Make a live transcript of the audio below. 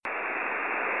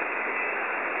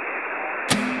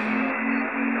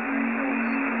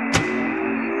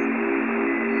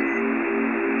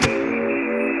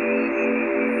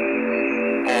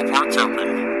open.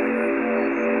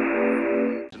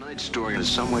 Tonight's story is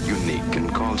somewhat unique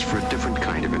and calls for a different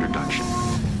kind of introduction.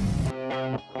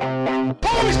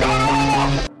 Police gone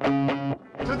off!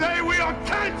 Today we are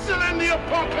canceling the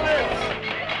apocalypse!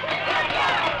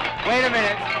 Wait a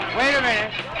minute.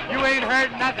 You ain't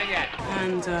heard nothing yet.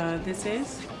 And this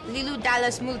is? Lilu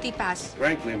Dallas Multipass.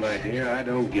 Frankly, my dear, I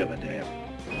don't give a damn.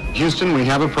 Houston, we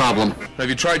have a problem. Have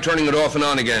you tried turning it off and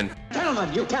on again?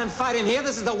 Gentlemen, you can't fight in here.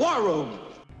 This is the war room.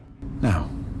 Now,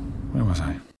 where was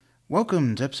I?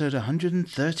 Welcome to episode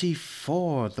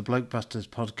 134 of the Blokebusters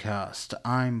podcast.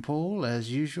 I'm Paul,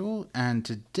 as usual, and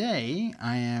today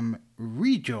I am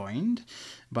rejoined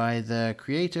by the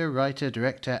creator, writer,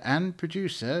 director, and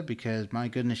producer, because my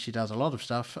goodness, she does a lot of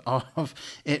stuff, of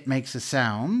It Makes a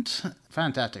Sound,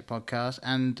 fantastic podcast,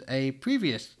 and a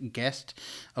previous guest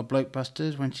of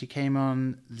Blokebusters when she came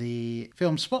on the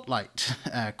film Spotlight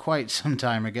quite some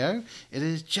time ago. It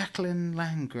is Jacqueline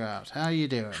Landgraf. How are you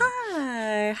doing?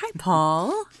 Hi,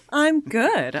 Paul. I'm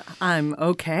good. I'm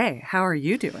okay. How are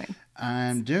you doing?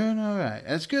 I'm doing all right.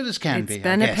 As good as can be, It's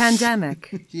been a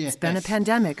pandemic. Yes. It's been a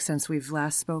pandemic since we've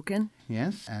last spoken.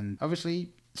 Yes, and obviously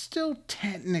still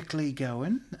technically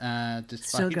going, despite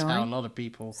Still going. how a lot of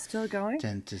people Still going?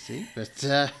 tend to see. But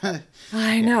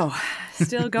I know.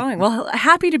 Still going. Well,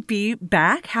 happy to be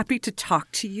back. Happy to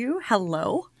talk to you.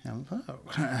 Hello.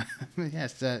 hello.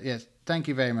 Yes. Thank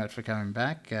you very much for coming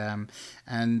back.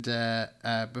 And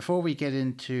before we get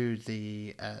into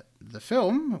the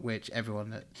film, which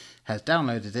everyone that has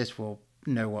downloaded this will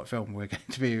know what film we're going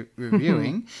to be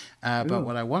reviewing. But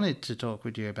what I wanted to talk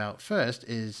with you about first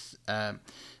is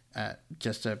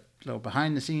just a little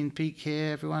behind-the-scenes peek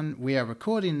here, everyone. We are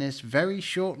recording this very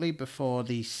shortly before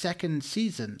the second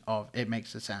season of It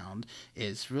Makes a Sound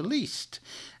is released.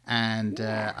 And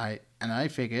I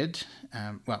figured,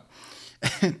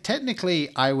 technically,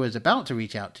 I was about to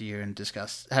reach out to you and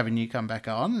discuss having you come back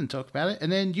on and talk about it,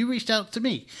 and then you reached out to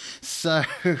me. So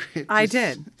I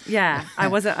did. Yeah, I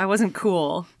wasn't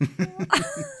cool.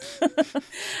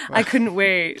 I couldn't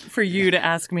wait for you to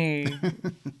ask me.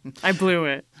 I blew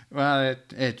it. Well,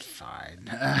 it's fine.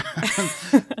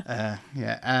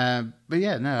 But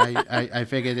yeah, no, I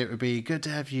figured it would be good to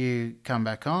have you come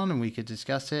back on and we could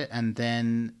discuss it. And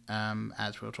then,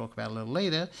 as we'll talk about a little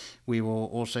later, we will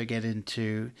also get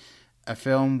into a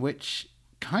film which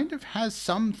kind of has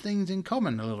some things in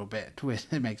common a little bit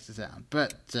with It Makes a Sound.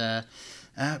 But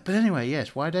anyway,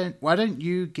 yes, why don't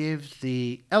you give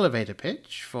the elevator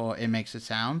pitch for It Makes a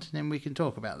Sound, and then we can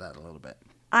talk about that a little bit.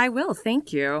 I will,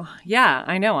 thank you. Yeah,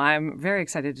 I know. I'm very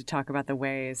excited to talk about the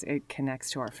ways it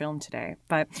connects to our film today.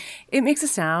 But It Makes a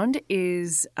Sound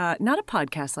is not a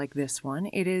podcast like this one.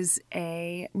 It is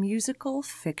a musical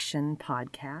fiction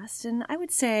podcast, and I would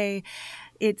say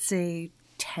it's a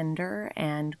tender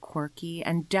and quirky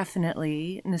and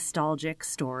definitely nostalgic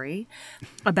story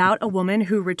about a woman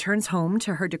who returns home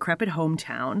to her decrepit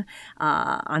hometown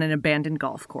on an abandoned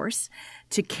golf course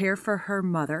to care for her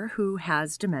mother who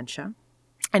has dementia.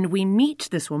 And we meet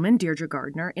this woman, Deirdre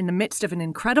Gardner, in the midst of an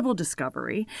incredible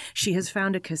discovery. She has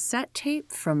found a cassette tape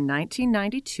from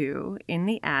 1992 in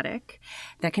the attic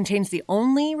that contains the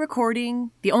only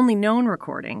known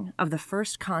recording of the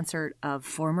first concert of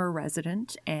former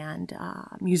resident and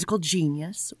musical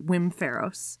genius Wim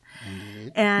Farros.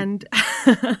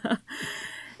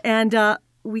 And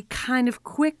we kind of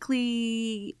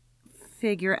quickly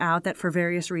figure out that for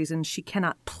various reasons she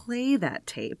cannot play that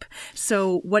tape.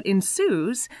 So what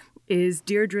ensues is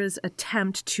Deirdre's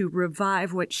attempt to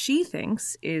revive what she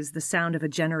thinks is the sound of a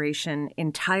generation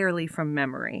entirely from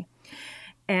memory.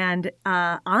 And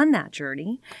on that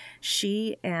journey,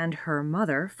 she and her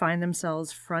mother find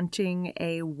themselves fronting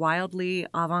a wildly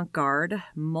avant-garde,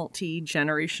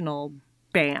 multi-generational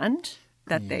band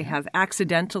that they have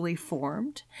accidentally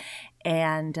formed.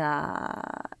 And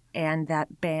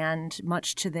that band,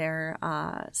 much to their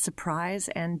surprise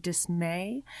and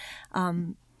dismay,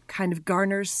 kind of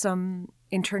garners some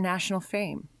international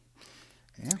fame.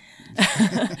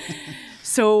 Yeah.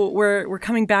 So we're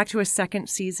coming back to a second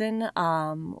season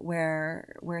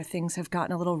where things have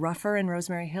gotten a little rougher in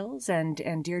Rosemary Hills,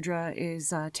 and Deirdre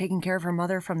is taking care of her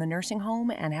mother from the nursing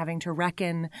home and having to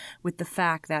reckon with the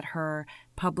fact that her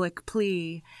public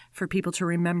plea for people to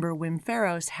remember Wim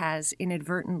Farros has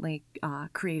inadvertently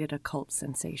created a cult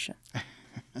sensation.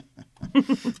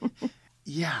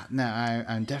 Yeah, no,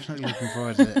 I'm definitely looking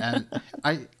forward to it.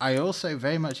 And I also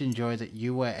very much enjoy that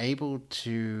you were able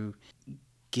to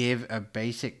give a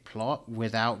basic plot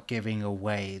without giving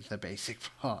away the basic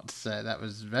plot. So that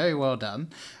was very well done.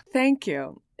 Thank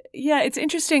you. Yeah, it's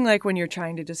interesting, like when you're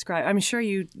trying to describe, I'm sure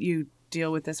you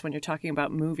deal with this when you're talking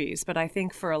about movies, but I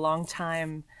think for a long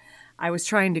time I was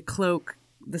trying to cloak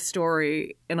the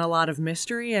story in a lot of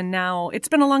mystery, and now it's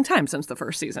been a long time since the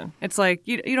first season. It's like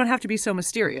you don't have to be so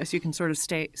mysterious. You can sort of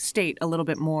state a little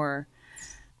bit more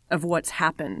of what's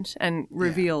happened and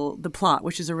reveal the plot,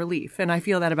 which is a relief. And I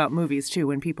feel that about movies too,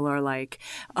 when people are like,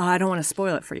 oh, I don't want to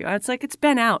spoil it for you. It's like, it's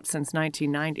been out since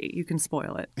 1990. You can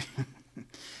spoil it.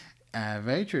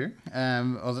 Very true.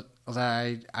 Although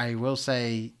I will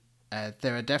say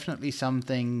there are definitely some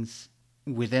things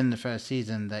within the first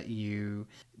season that you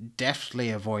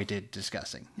deftly avoided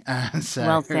discussing.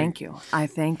 Well, thank you. I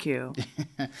thank you.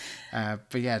 But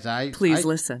yes, Please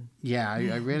listen. Yeah,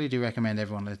 I really do recommend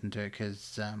everyone listen to it,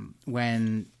 because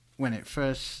when it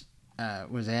first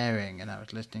was airing and I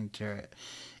was listening to it,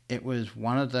 it was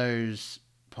one of those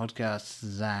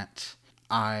podcasts that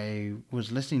I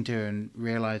was listening to and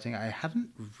realizing I hadn't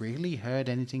really heard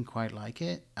anything quite like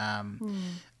it.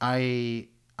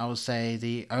 I will say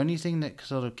the only thing that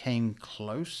sort of came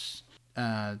close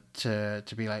to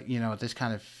be like, this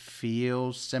kind of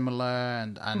feels similar,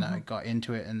 and I got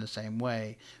into it in the same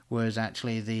way, was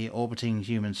actually the Orbiting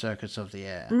Human Circus of the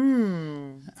Air.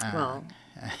 Well,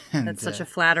 that's such a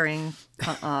flattering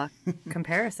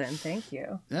comparison. Thank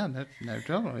you. Yeah, no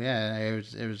trouble. Yeah,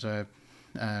 it was a.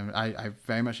 I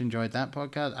very much enjoyed that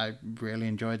podcast. I really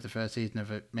enjoyed the first season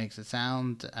of It Makes a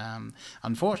Sound.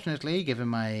 Unfortunately, given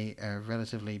my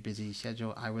relatively busy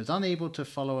schedule, I was unable to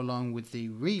follow along with the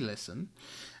re-listen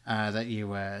that you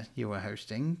were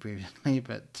hosting previously.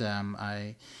 But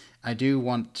I do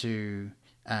want to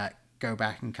go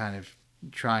back and kind of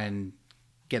try and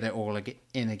get it all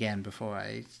in again before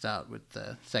I start with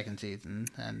the second season.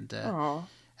 And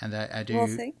I do. Well,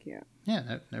 thank you.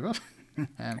 Yeah, no problem.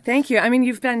 Thank you. I mean,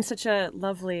 you've been such a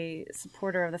lovely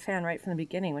supporter of the fan right from the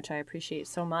beginning, which I appreciate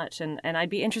so much. And I'd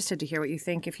be interested to hear what you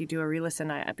think if you do a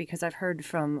re-listen, because I've heard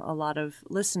from a lot of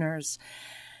listeners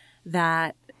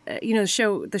that,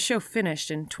 the show finished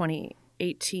in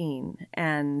 2018,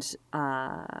 and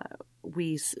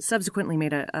we subsequently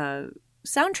made a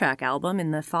soundtrack album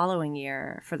in the following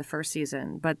year for the first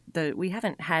season, but we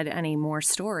haven't had any more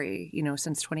story,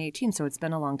 since 2018. So it's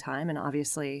been a long time, and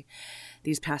obviously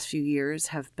these past few years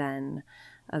have been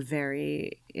a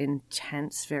very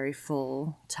intense, very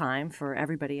full time for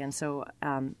everybody. And so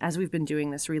as we've been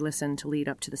doing this re-listen to lead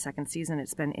up to the second season,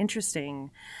 it's been interesting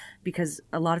because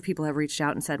a lot of people have reached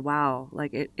out and said, wow,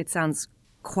 like it sounds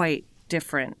quite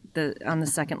different on the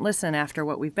second listen after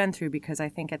what we've been through, because I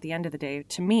think at the end of the day,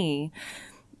 to me,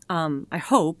 I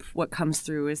hope what comes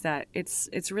through is that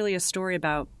it's really a story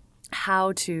about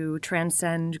how to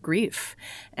transcend grief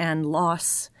and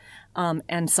loss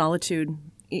and solitude,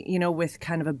 with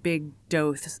kind of a big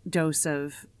dose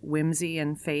of whimsy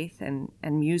and faith and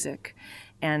music,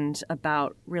 and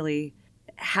about really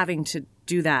having to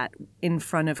do that in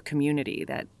front of community,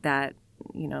 that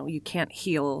you can't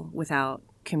heal without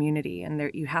community, and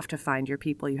you have to find your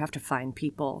people. You have to find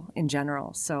people in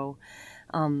general. So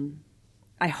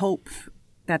I hope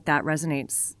that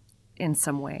resonates in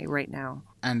some way right now.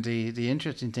 And the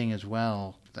interesting thing as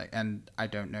well, and I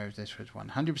don't know if this was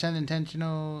 100%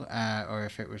 intentional or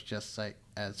if it was just like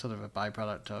a sort of a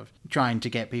byproduct of trying to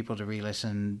get people to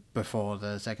re-listen before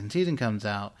the second season comes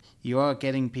out, you are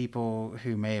getting people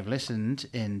who may have listened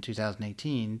in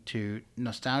 2018 to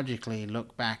nostalgically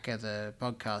look back at the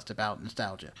podcast about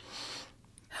nostalgia.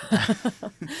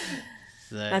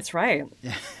 That's right.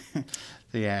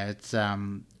 Yeah, it's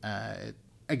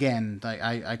again, like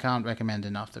I can't recommend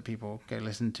enough that people go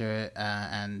listen to it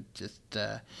and just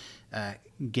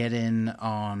get in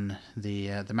on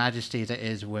the majesty that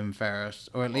is Wim Ferris,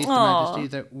 or at least the majesty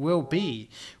that will be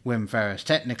Wim Ferris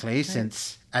technically,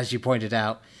 since, as you pointed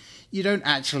out, you don't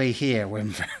actually hear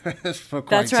Wim Ferris for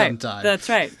quite some time. That's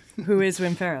right. Who is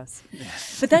Wim Ferris?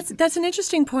 Yes. But that's an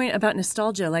interesting point about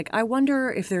nostalgia. Like, I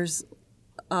wonder if there's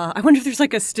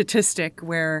like a statistic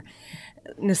where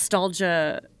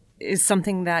nostalgia is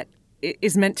something that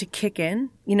is meant to kick in,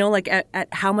 like at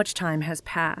how much time has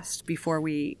passed before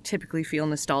we typically feel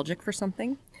nostalgic for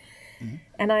something. Mm-hmm.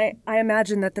 And I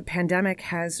imagine that the pandemic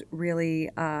has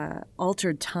really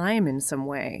altered time in some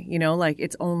way, like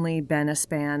it's only been a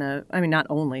span of, not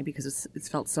only because it's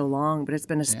felt so long, but it's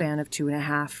been a span of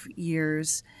 2.5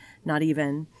 years, not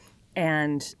even.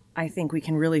 And I think we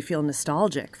can really feel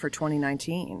nostalgic for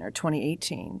 2019 or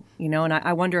 2018, and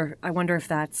I wonder if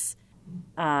that's,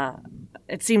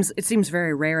 it seems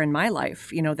very rare in my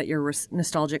life, that you're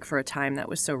nostalgic for a time that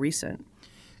was so recent.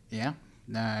 Yeah,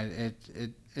 no,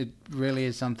 it really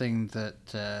is something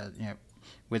that,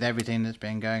 with everything that's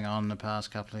been going on the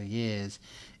past couple of years,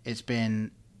 it's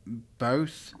been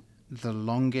both the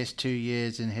longest 2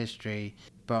 years in history,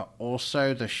 but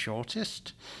also the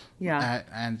shortest. Yeah.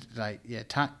 And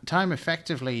time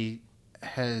effectively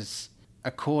has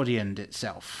accordioned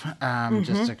itself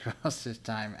just across this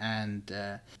time, and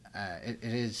it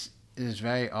is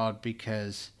very odd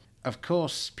because, of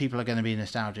course, people are going to be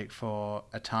nostalgic for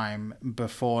a time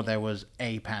before there was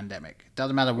a pandemic.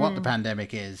 Doesn't matter what the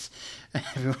pandemic is,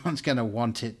 everyone's going to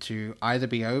want it to either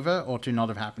be over or to not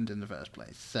have happened in the first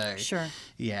place. So, sure.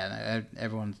 Yeah,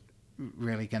 everyone's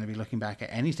really going to be looking back at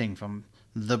anything from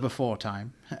the before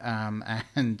time,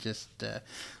 and just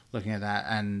looking at that.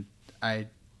 And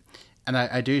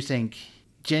I do think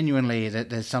genuinely that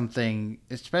there's something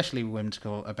especially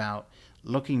whimsical about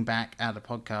looking back at a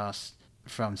podcast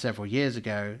from several years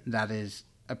ago that is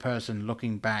a person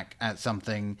looking back at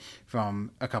something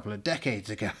from a couple of decades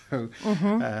ago,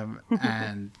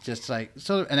 and just like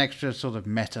sort of an extra sort of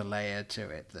meta layer to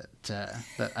it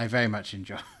that I very much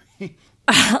enjoy.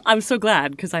 I'm so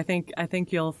glad, because I think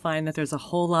you'll find that there's a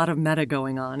whole lot of meta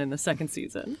going on in the second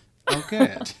season. Oh,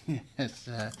 good.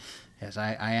 Yes,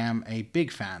 I am a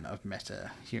big fan of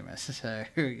meta humor, so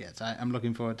yes, I'm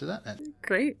looking forward to that then.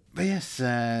 Great. But yes,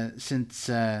 since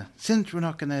we're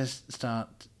not going to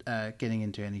start getting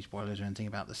into any spoilers or anything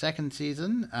about the second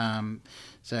season, and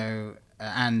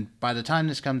by the time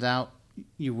this comes out,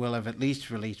 you will have at least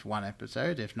released one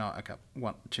episode, if not a couple,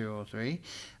 1, 2, or 3.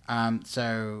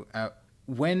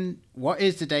 What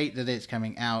is the date that it's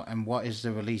coming out, and what is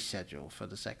the release schedule for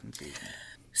the second season?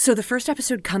 So the first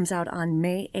episode comes out on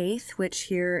May 8th, which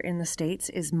here in the States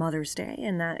is Mother's Day,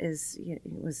 and that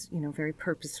was very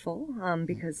purposeful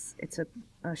because it's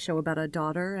a show about a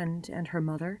daughter and her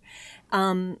mother.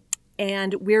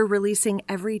 And we're releasing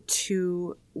every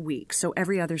 2 weeks, so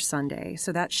every other Sunday.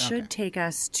 So that should take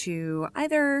us to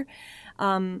either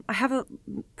I have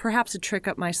perhaps a trick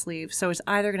up my sleeve. So it's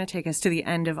either going to take us to the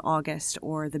end of August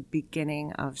or the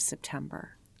beginning of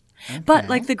September. Okay. But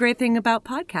like the great thing about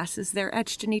podcasts is they're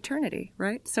etched in eternity,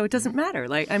 right? So it doesn't matter.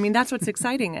 That's what's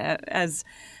exciting as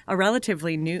a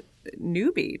relatively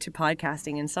newbie to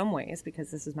podcasting in some ways, because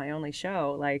this is my only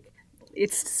show. Like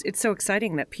it's so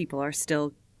exciting that people are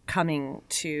still coming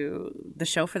to the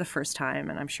show for the first time,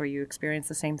 and I'm sure you experience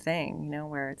the same thing,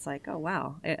 where it's like, oh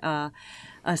wow,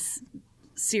 a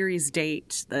series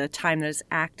date, the time that it's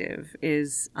active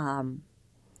is,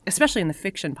 especially in the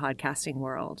fiction podcasting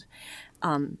world,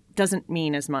 doesn't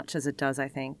mean as much as it does, I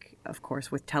think, of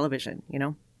course, with television,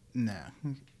 No.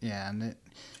 Yeah, and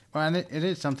it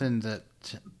is something that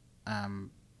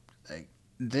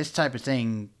this type of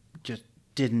thing just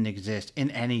didn't exist in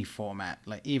any format,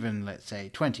 like even, let's say,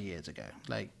 20 years ago.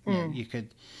 You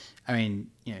could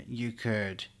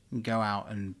go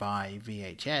out and buy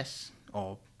VHS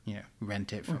or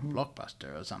rent it from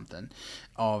Blockbuster or something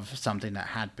of something that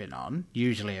had been on,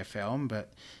 usually a film,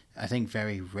 but I think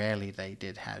very rarely they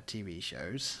did have TV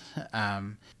shows.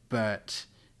 But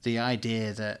the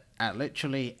idea that at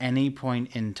literally any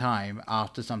point in time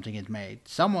after something is made,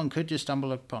 someone could just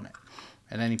stumble upon it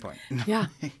at any point. Yeah.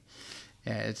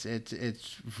 Yeah,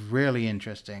 it's really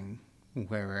interesting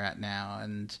where we're at now,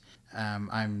 and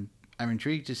I'm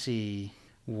intrigued to see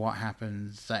what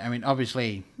happens.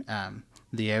 Obviously,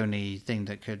 the only thing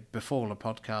that could befall a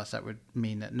podcast that would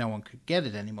mean that no one could get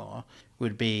it anymore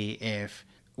would be if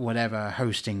whatever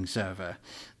hosting server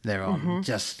they're on,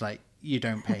 just like you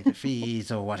don't pay the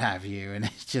fees or what have you, and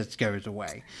it just goes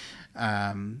away.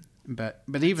 But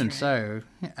even so,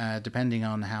 depending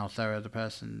on how thorough the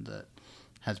person that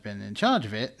has been in charge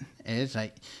of it is,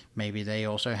 like maybe they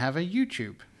also have a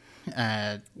YouTube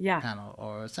panel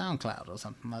or a SoundCloud or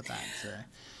something like that. So.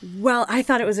 Well, I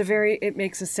thought it was it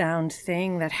makes a sound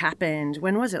thing that happened.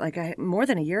 When was it? More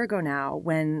than a year ago now,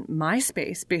 when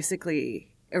MySpace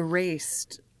basically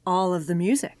erased all of the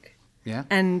music. Yeah.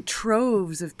 And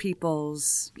troves of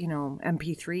people's,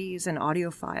 MP3s and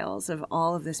audio files of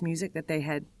all of this music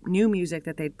that new music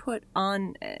that they'd put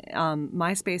on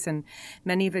MySpace, and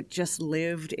many of it just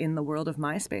lived in the world of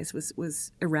MySpace,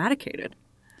 was eradicated.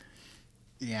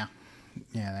 Yeah.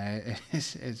 Yeah,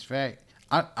 it's very...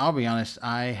 I'll be honest,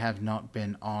 I have not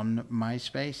been on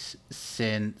MySpace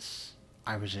since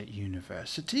I was at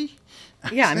university.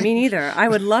 Yeah, me neither. I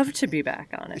would love to be back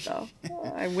on it, though.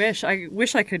 I wish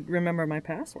I could remember my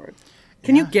password.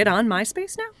 Can you get on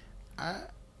MySpace now?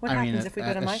 What happens if we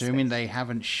go to MySpace? Assuming they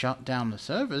haven't shut down the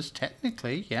servers,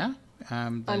 technically, yeah.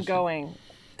 I'm going.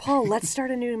 Paul, let's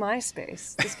start a new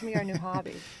MySpace. This can be our new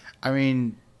hobby. I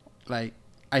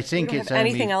think we don't have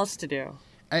anything else to do.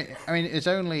 It's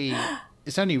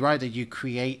only right that you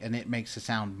create and it makes the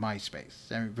sound MySpace.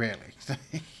 Really.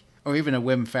 Or even a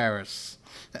Wim Ferris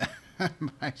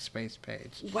MySpace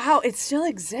page. Wow, it still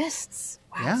exists.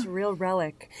 Wow, Yeah. it's a real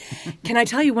relic. Can I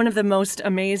tell you one of the most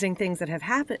amazing things that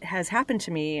has happened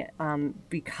to me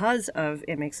because of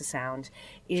It Makes a Sound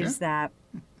is that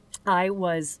I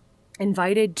was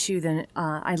invited to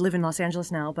I live in Los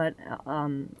Angeles now, but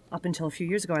up until a few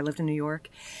years ago, I lived in New York,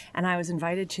 and I was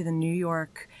invited to the New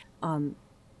York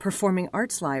Performing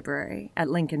Arts Library at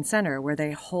Lincoln Center, where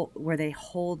they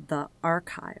hold the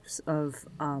archives of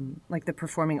like the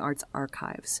performing arts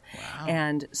archives. Wow.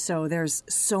 And so there's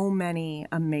so many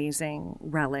amazing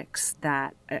relics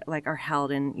that like are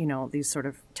held in these sort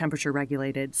of temperature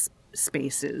regulated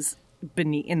spaces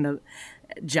beneath in the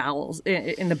jowls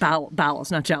in the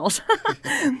bowels, not jowls,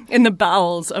 in the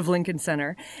bowels of Lincoln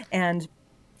Center. And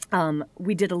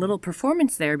we did a little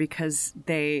performance there because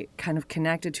they kind of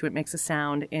connected to It Makes a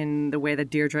Sound in the way that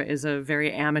Deirdre is a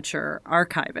very amateur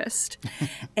archivist.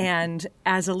 And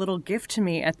as a little gift to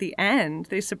me at the end,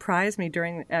 they surprised me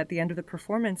at the end of the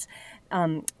performance.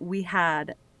 We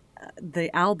had the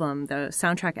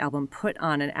soundtrack album put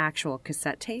on an actual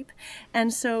cassette tape.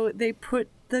 And so they put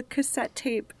the cassette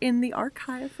tape in the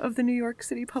archive of the New York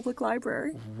City Public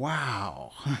Library.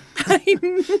 Wow. I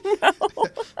know.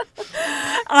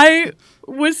 I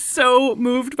was so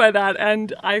moved by that,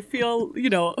 and I feel,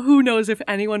 who knows if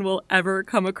anyone will ever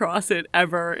come across it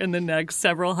ever in the next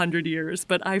several hundred years,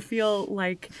 but I feel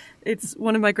like it's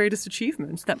one of my greatest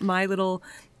achievements that my little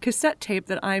cassette tape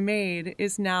that I made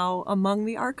is now among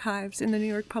the archives in the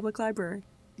New York Public Library.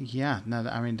 Yeah, no,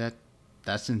 I mean,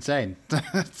 that's insane.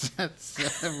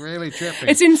 that's really tripping.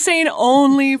 It's insane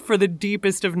only for the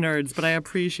deepest of nerds, but I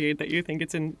appreciate that you think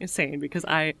it's insane because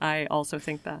I also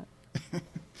think that.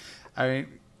 I mean,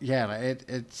 yeah, like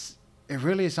it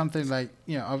really is something like,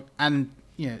 and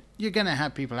you're going to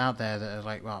have people out there that are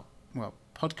like, well,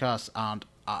 podcasts aren't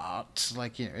art.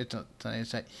 Like,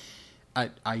 it's like,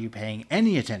 are you paying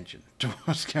any attention to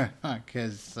what's going on?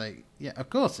 Because, like, yeah, of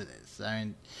course it is. I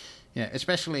mean,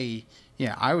 especially,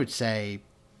 I would say,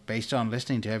 based on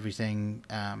listening to everything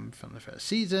from the first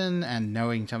season and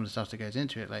knowing some of the stuff that goes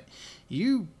into it, like,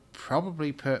 you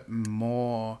probably put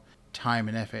more time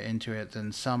and effort into it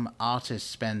than some artists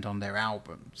spend on their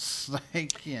albums.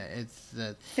 Like, it's...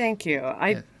 Thank you.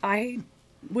 I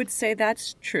would say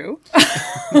that's true.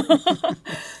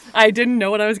 I didn't know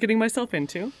what I was getting myself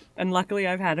into. And luckily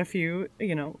I've had a few,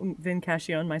 Vin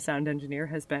Cascione, my sound engineer,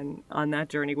 has been on that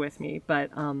journey with me. But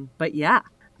yeah,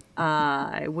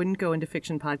 I wouldn't go into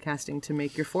fiction podcasting to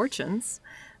make your fortunes.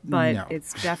 But no.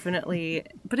 It's definitely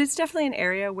an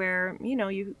area where,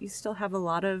 you still have a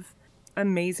lot of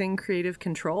amazing creative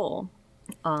control.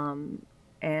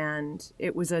 And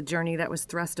it was a journey that was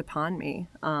thrust upon me.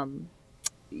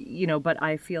 But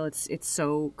I feel it's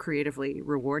so creatively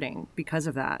rewarding because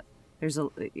of that.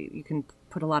 You can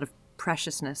put a lot of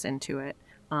preciousness into it.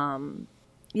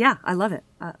 Yeah, I love it.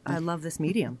 I love this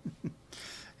medium.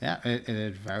 Yeah, it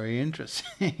is very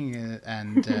interesting,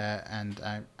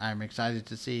 and I'm excited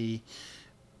to see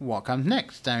what comes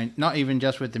next. I mean, not even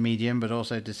just with the medium, but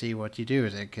also to see what you do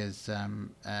with it, because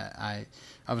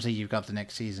obviously you've got the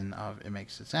next season of It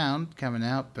Makes a Sound coming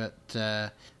out,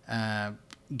 but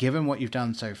given what you've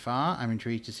done so far, I'm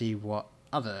intrigued to see what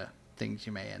other things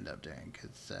you may end up doing.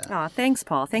 Thanks,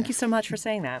 Paul. Thank you so much for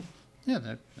saying that. Yeah,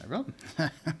 no problem.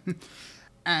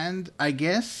 And I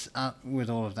guess with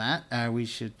all of that, we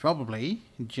should probably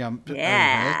jump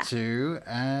over to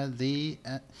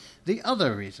the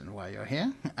other reason why you're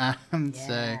here.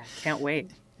 So can't wait.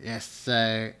 Yes,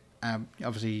 so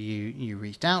obviously you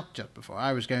reached out just before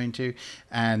I was going to,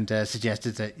 and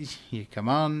suggested that you come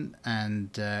on, and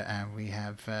we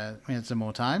had some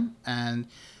more time, and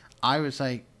I was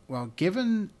like, well,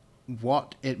 given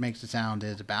what It Makes a Sound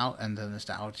is about, and the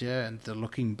nostalgia and the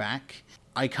looking back,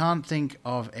 I can't think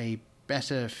of a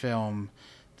better film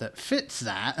that fits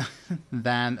that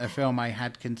than a film I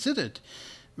had considered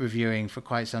reviewing for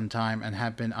quite some time and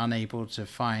have been unable to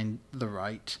find the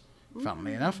right,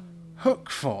 funnily enough, hook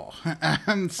for.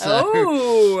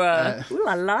 Ooh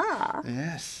la la.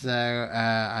 Yes, so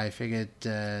I figured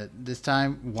this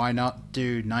time, why not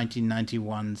do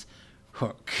 1991's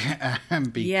Hook?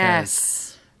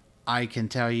 Because I can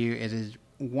tell you it is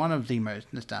one of the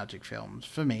most nostalgic films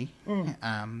for me.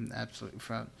 Absolutely,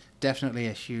 definitely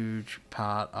a huge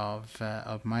part of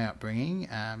my upbringing.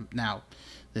 Now,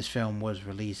 this film was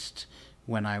released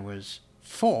when I was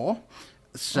 4,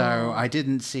 so I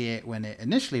didn't see it when it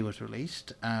initially was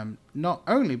released. Not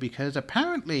only because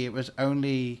apparently it was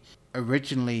only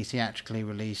originally theatrically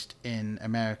released in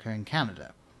America and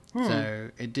Canada.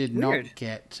 So it did not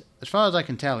get, as far as I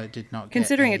can tell, it did not get.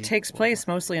 Considering it takes place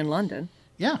mostly in London.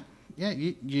 Yeah. Yeah,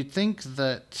 you'd think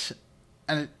that,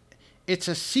 and it's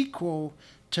a sequel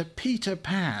to Peter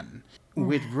Pan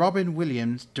with Robin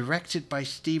Williams, directed by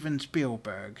Steven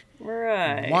Spielberg.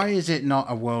 Right. Why is it not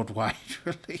a worldwide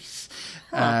release?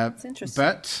 That's interesting.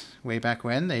 But way back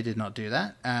when, they did not do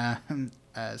that.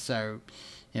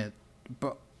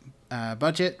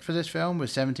 Budget for this film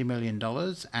was $70 million,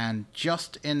 and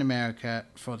just in America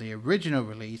for the original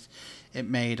release, it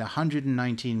made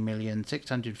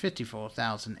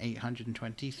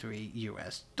 $119,654,823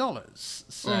 US dollars.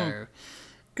 So,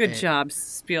 good job,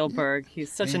 Spielberg.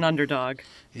 He's such an underdog.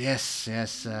 Yes.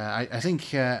 I think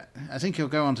he'll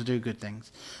go on to do good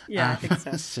things. Yeah, I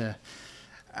think so.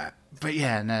 But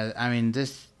yeah, no. I mean,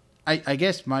 this. I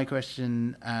guess my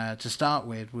question to start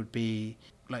with would be,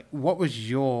 like, what was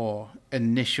your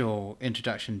initial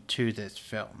introduction to this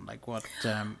film? Like, when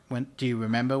do you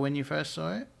remember when you first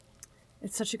saw it?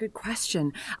 It's such a good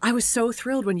question. I was so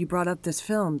thrilled when you brought up this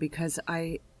film because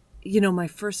my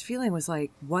first feeling was like,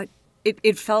 what?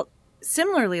 It felt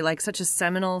similarly like such a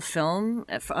seminal film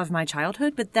of my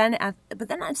childhood, but then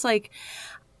it's like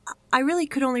I really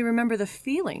could only remember the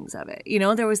feelings of it.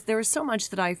 There was so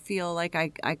much that I feel like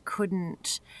I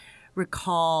couldn't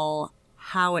recall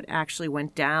how it actually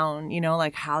went down,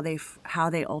 like how they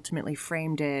ultimately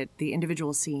framed it, the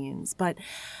individual scenes. But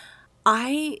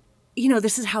this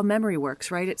is how memory works,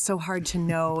 right? It's so hard to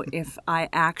know if I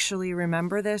actually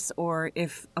remember this or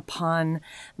if upon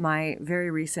my very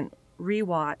recent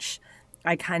rewatch,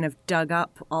 I kind of dug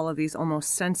up all of these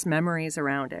almost sense memories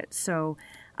around it. So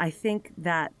I think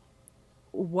that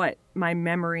what my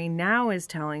memory now is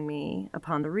telling me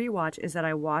upon the rewatch is that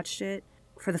I watched it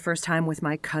for the first time with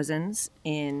my cousins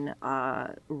in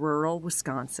rural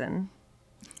Wisconsin,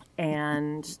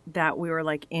 and that we were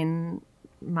like in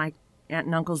my aunt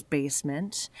and uncle's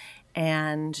basement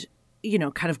and,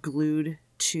 kind of glued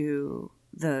to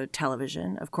the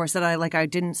television. Of course, that I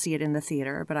didn't see it in the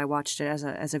theater, but I watched it as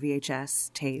a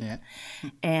VHS tape. Yeah.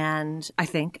 And I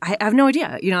have no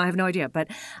idea, I have no idea, but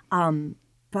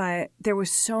there was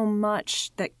so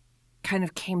much that kind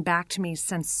of came back to me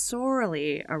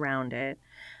sensorially around it.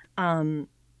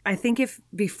 I think if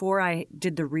before I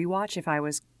did the rewatch, if I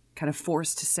was kind of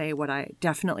forced to say what I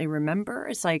definitely remember,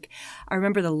 it's like I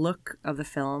remember the look of the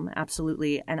film,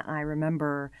 absolutely, and I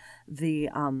remember the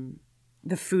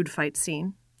food fight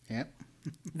scene,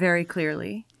 very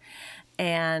clearly,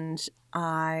 and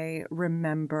I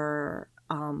remember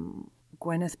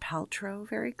Gwyneth Paltrow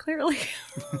very clearly.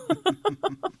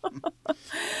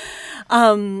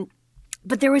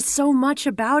 But there was so much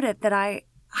about it that I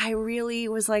really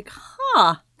was like,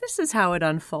 this is how it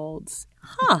unfolds.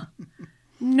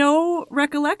 No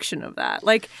recollection of that.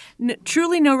 Like,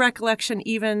 truly no recollection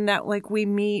even that, like, we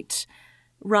meet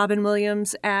Robin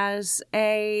Williams as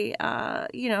a,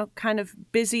 kind of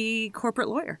busy corporate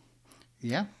lawyer.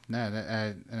 Yeah, no,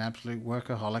 an absolute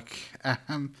workaholic.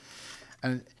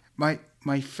 And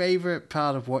my favorite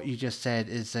part of what you just said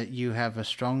is that you have a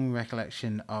strong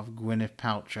recollection of Gwyneth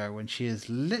Paltrow when she is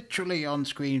literally on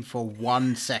screen for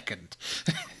 1 second.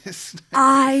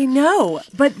 I know.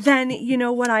 But then,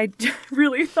 what I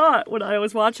really thought when I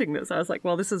was watching this, I was like,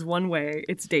 well, this is one way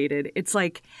it's dated. It's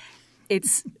like,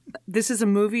 this is a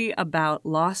movie about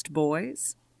lost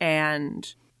boys,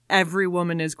 and every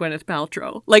woman is Gwyneth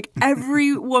Paltrow. Like,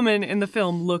 every woman in the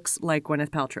film looks like Gwyneth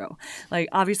Paltrow. Like,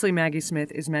 obviously Maggie Smith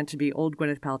is meant to be old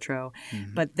Gwyneth Paltrow,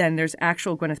 but then there's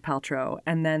actual Gwyneth Paltrow,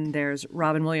 and then there's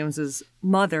Robin Williams's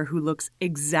mother who looks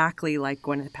exactly like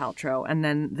Gwyneth Paltrow, and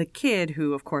then the kid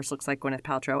who, of course, looks like Gwyneth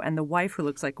Paltrow, and the wife who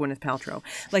looks like Gwyneth Paltrow.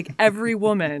 Like, every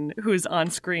woman who's on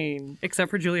screen, except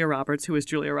for Julia Roberts, who is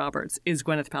Julia Roberts, is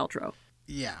Gwyneth Paltrow.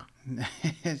 Yeah,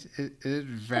 it is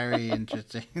very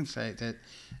interesting. So that.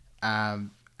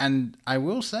 And I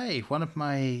will say one of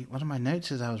my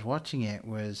notes as I was watching it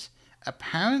was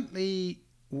apparently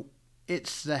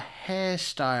it's the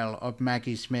hairstyle of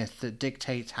Maggie Smith that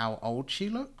dictates how old she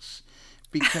looks,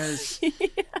 because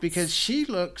because she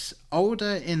looks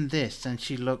older in this than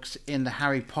she looks in the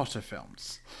Harry Potter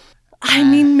films. I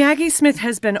mean, Maggie Smith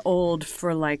has been old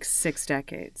for like 6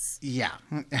 decades. Yeah,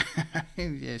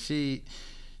 yeah,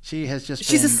 She has just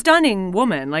She's a stunning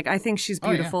woman. Like, I think she's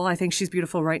beautiful. I think she's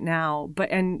beautiful right now. But,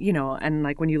 and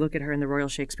like when you look at her in the Royal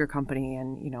Shakespeare Company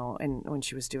and, and when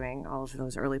she was doing all of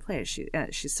those early plays,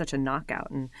 she's such a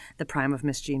knockout, and the prime of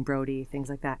Miss Jean Brodie,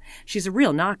 things like that. She's a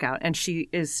real knockout, and she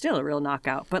is still a real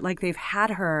knockout. But, like, they've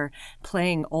had her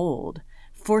playing old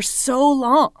for so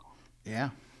long.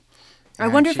 Yeah. I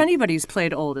wonder if anybody's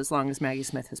played old as long as Maggie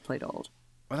Smith has played old.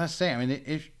 Well, that's it. I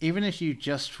mean, even if you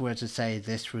just were to say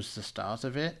this was the start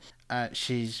of it,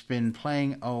 she's been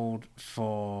playing old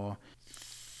for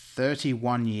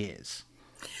 31 years.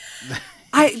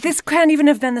 This can't even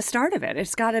have been the start of it.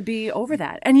 It's got to be over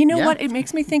that. And you know what? It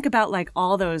makes me think about like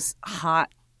all those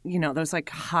hot, those like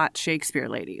hot Shakespeare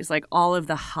ladies, like all of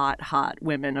the hot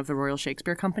women of the Royal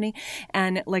Shakespeare Company.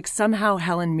 And like somehow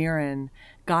Helen Mirren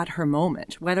got her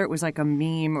moment, whether it was like a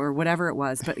meme or whatever it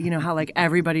was. But you know how like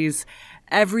everybody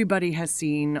has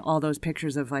seen all those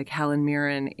pictures of like Helen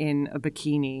Mirren in a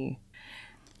bikini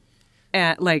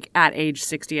at age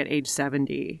 60, at age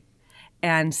 70.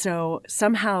 And so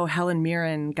somehow Helen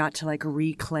Mirren got to like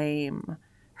reclaim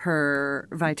her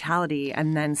vitality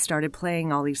and then started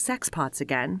playing all these sex pots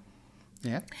again.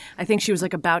 Yeah. I think she was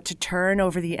like about to turn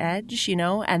over the edge,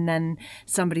 and then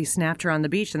somebody snapped her on the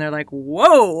beach and they're like,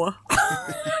 whoa,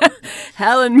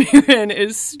 Helen Mirren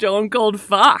is Stone Cold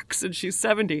Fox and she's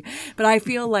 70. But I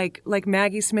feel like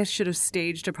Maggie Smith should have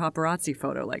staged a paparazzi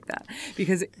photo like that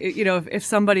because, if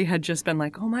somebody had just been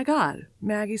like, oh my God,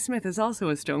 Maggie Smith is also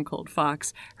a Stone Cold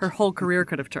Fox, her whole career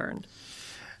could have turned.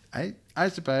 I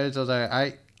suppose, although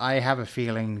I have a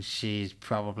feeling she's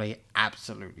probably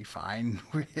absolutely fine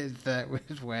with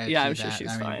where she's at. I'm sure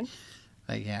she's fine.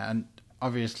 And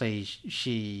obviously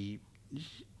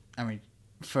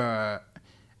for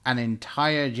an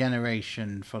entire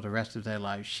generation, for the rest of their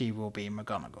lives, she will be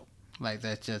McGonagall. Like,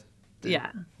 there's just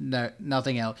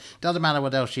nothing else. Doesn't matter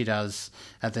what else she does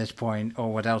at this point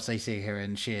or what else they see her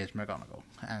in. She is McGonagall,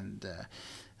 and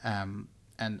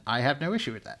I have no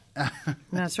issue with that.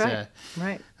 That's right.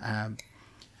 Right.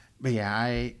 But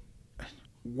yeah,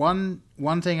 one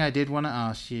thing I did want to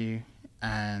ask you,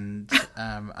 and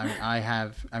Sounds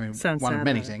one sad, of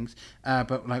many right? things,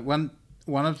 but like one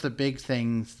of the big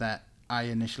things that I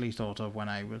initially thought of when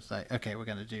I was like, okay, we're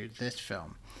going to do this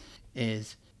film,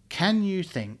 is can you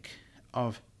think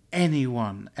of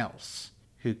anyone else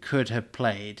who could have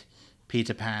played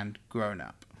Peter Pan grown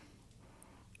up?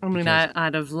 I mean,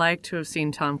 I'd have liked to have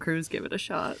seen Tom Cruise give it a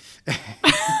shot.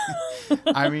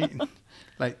 I mean,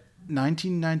 like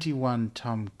 1991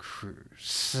 Tom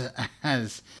Cruise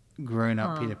as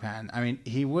grown-up Peter Pan. I mean,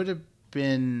 he would have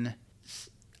been...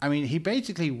 I mean, he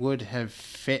basically would have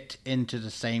fit into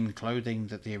the same clothing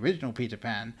that the original Peter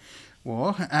Pan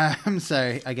wore.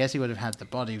 So I guess he would have had the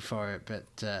body for it.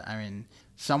 But, I mean,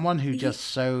 someone who just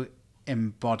so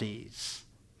embodies...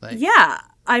 I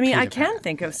mean, Peter I can Pan.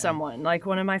 think of someone, like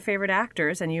one of my favorite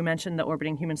actors, and you mentioned The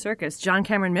Orbiting Human Circus, John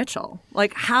Cameron Mitchell.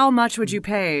 Like, how much would you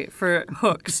pay for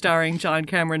Hook starring John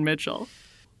Cameron Mitchell?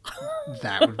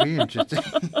 That would be interesting.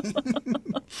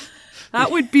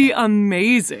 That would be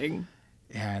amazing.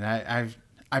 Yeah, and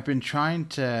I've been trying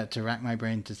to rack my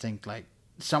brain to think, like,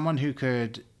 someone who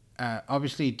could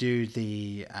obviously do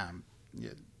the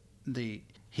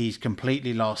he's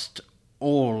completely lost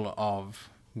all of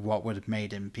what would have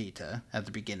made him Peter at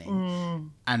the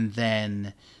beginning, and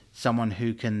then someone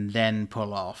who can then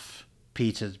pull off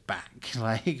Peter's back,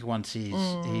 like once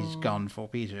he's gone for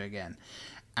Peter again.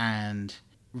 And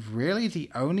really the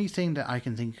only thing that I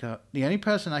can think of, the only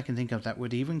person I can think of that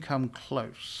would even come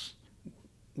close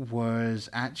was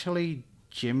actually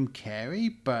Jim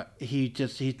Carrey, but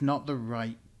he's not the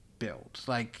right build.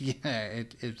 Like,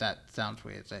 if that sounds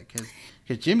weird, because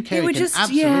Jim Carrey can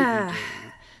absolutely do.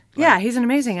 Yeah, he's an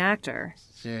amazing actor.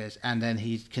 Serious, and then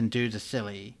he can do the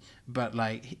silly, but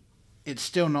like it's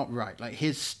still not right. Like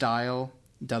his style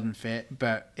doesn't fit.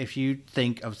 But if you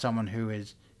think of someone who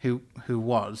was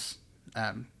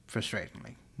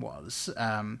frustratingly was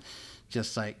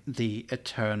just like the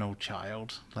eternal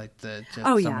child, like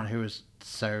someone who was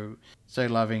so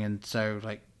loving and so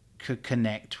like could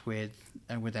connect with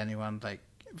anyone. Like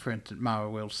for instance, Mara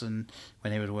Wilson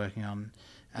when he was working on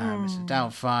Mr.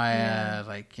 Doubtfire,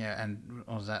 and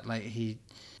all that. Like he,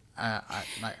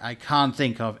 I can't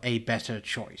think of a better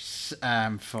choice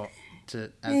I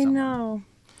know.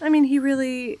 I mean, he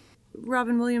really,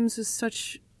 Robin Williams was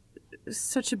such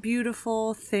a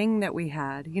beautiful thing that we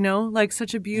had. Like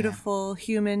such a beautiful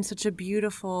human, such a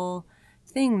beautiful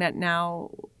thing that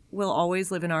now will always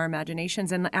live in our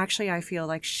imaginations, and actually, I feel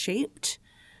like shaped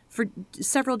for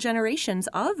several generations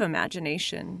of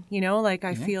imagination,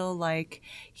 I feel like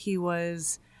he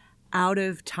was out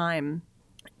of time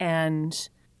and,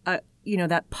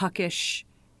 that puckish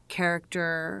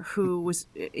character who was,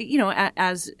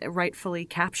 as rightfully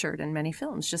captured in many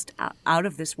films, just out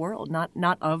of this world,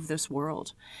 not of this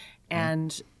world.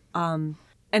 And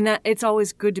that it's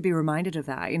always good to be reminded of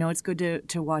that. It's good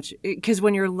to watch, because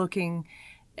when you're watching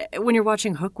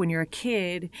Hook, when you're a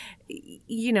kid,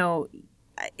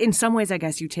 in some ways, I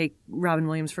guess you take Robin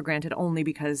Williams for granted only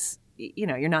because,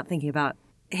 you're not thinking about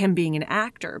him being an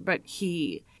actor, but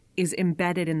he is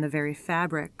embedded in the very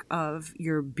fabric of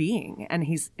your being, and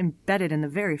he's embedded in the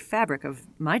very fabric of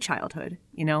my childhood,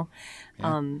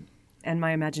 and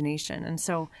my imagination. And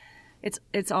so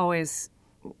it's always,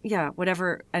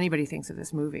 whatever anybody thinks of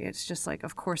this movie, it's just like,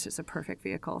 of course it's a perfect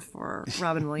vehicle for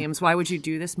Robin Williams. Why would you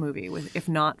do this movie if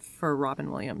not for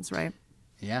Robin Williams, right?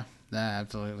 Yeah,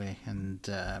 absolutely. And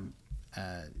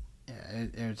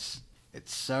it was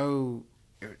so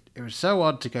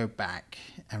odd to go back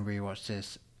and rewatch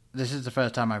this. This is the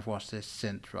first time I've watched this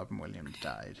since Robin Williams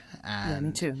died. And yeah,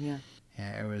 me too. Yeah.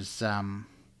 Yeah,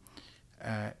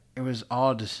 it was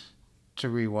odd to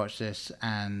rewatch this,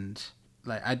 and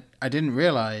like I didn't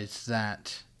realize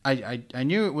that I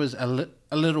knew it was a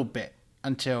little bit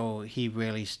until he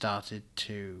really started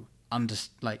to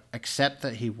accept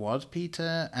that he was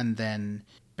Peter and then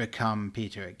become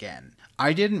Peter again.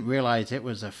 I didn't realize it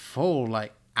was a full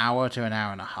hour to an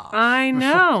hour and a half. I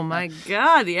know, my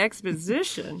God, the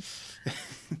exposition.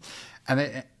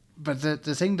 But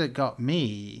the thing that got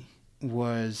me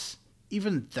was,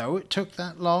 even though it took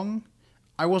that long,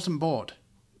 I wasn't bored.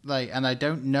 And I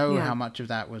don't know how much of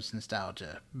that was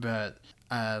nostalgia, but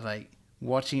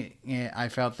watching it, I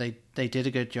felt they did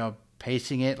a good job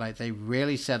pacing it. They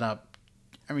really set up,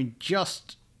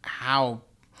 just how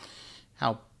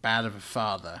bad of a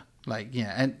father.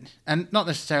 And not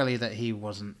necessarily that he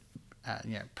wasn't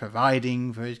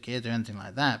providing for his kids or anything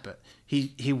like that, but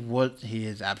he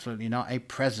is absolutely not a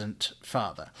present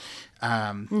father.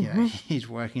 He's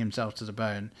working himself to the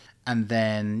bone, and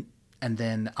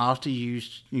then after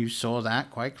you saw that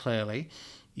quite clearly,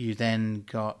 you then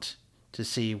got to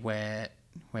see where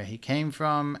he came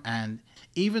from. And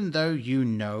even though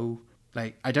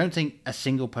I don't think a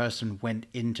single person went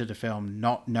into the film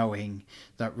not knowing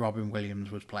that Robin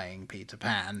Williams was playing Peter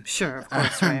Pan. Sure, of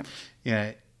course,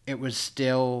 right. It was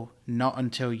still not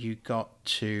until you got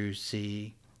to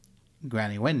see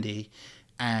Granny Wendy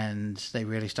and they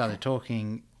really started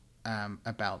talking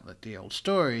about the old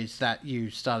stories that you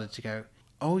started to go,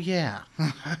 oh yeah,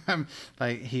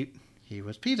 he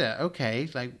was Peter. Okay,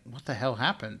 what the hell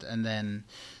happened? And then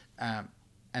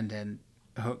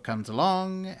Hook comes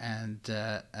along, and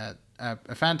a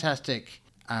fantastic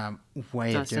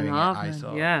way Dustin of doing Hoffman, it, I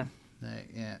thought. Yeah.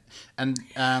 And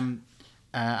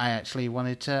I actually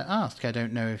wanted to ask, I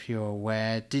don't know if you're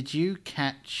aware, did you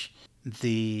catch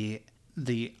the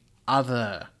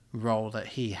other role that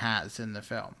he has in the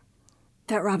film?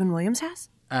 That Robin Williams has?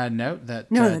 No, that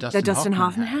Dustin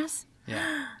Hoffman has?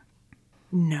 Yeah.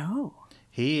 No.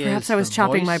 Perhaps I was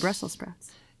chopping my Brussels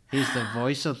sprouts. He's the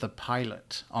voice of the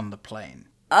pilot on the plane.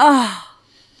 Oh.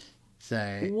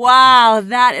 So. Wow,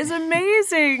 that is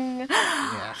amazing.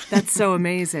 Yeah. That's so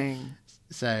amazing.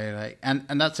 So,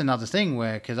 and that's another thing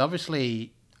because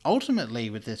obviously, ultimately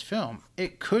with this film,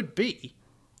 it could be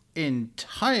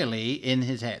entirely in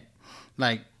his head.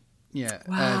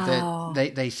 Wow.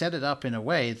 They set it up in a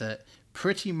way that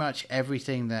pretty much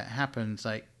everything that happens,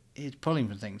 is pulling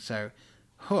from things. So,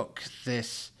 Hook,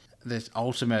 this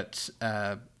ultimate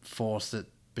force that's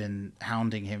been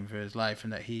hounding him for his life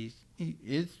and that he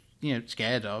is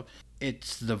scared of,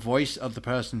 it's the voice of the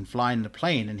person flying the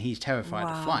plane, and he's terrified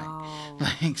of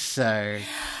flying. So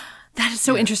that is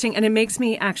so interesting, and it makes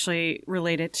me actually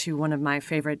relate it to one of my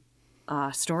favorite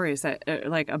stories that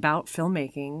about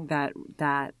filmmaking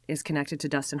that is connected to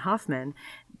Dustin Hoffman,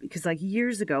 because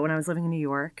years ago when I was living in New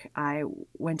York, I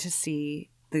went to see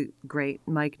the great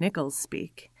Mike Nichols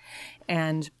speak,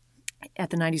 and at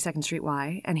the 92nd Street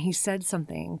Y, and he said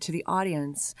something to the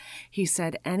audience. He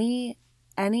said, any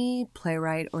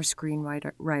playwright or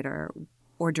screenwriter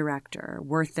or director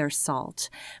worth their salt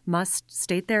must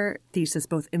state their thesis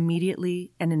both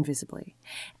immediately and invisibly.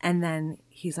 And then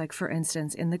he's like, for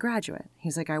instance, in The Graduate,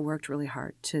 he's like, I worked really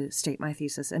hard to state my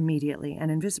thesis immediately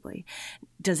and invisibly.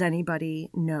 Does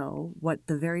anybody know what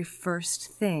the very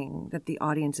first thing that the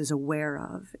audience is aware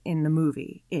of in the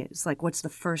movie is? What's the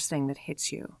first thing that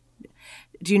hits you?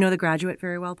 Do you know The Graduate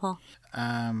very well, Paul?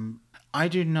 I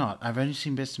do not. I've only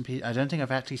seen bits and pieces. I don't think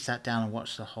I've actually sat down and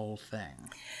watched the whole thing.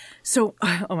 So,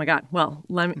 oh my God. Well,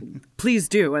 please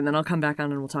do, and then I'll come back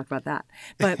on and we'll talk about that.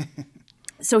 But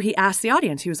so he asked the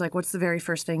audience, he was like, what's the very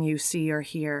first thing you see or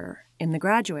hear in The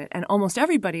Graduate? And almost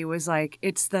everybody was like,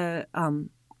 it's the,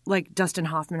 Dustin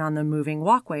Hoffman on the moving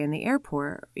walkway in the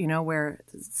airport, where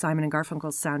Simon and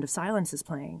Garfunkel's Sound of Silence is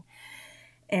playing.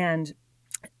 And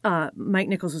Mike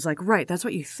Nichols was like, right, that's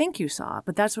what you think you saw,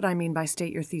 but that's what I mean by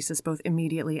state your thesis both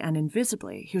immediately and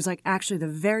invisibly. He was like, actually, the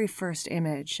very first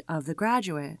image of The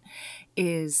Graduate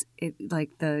is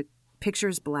the picture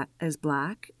is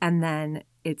black, and then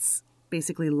it's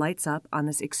basically lights up on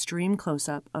this extreme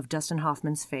close-up of Dustin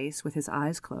Hoffman's face with his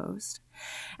eyes closed,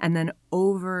 and then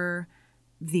over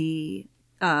the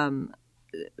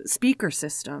speaker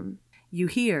system, you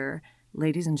hear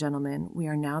Ladies and gentlemen, we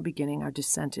are now beginning our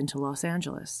descent into Los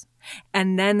Angeles.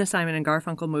 And then the Simon and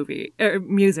Garfunkel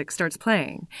music starts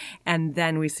playing. And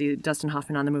then we see Dustin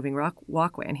Hoffman on the moving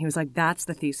walkway. And he was like, that's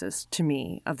the thesis to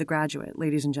me of The Graduate.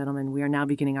 Ladies and gentlemen, we are now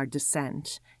beginning our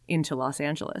descent into Los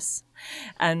Angeles.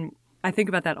 And I think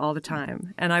about that all the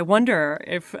time. And I wonder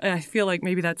if, I feel like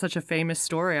maybe that's such a famous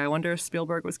story. I wonder if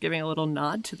Spielberg was giving a little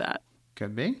nod to that.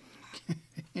 Could be.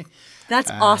 That's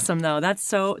awesome, though. That's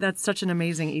such an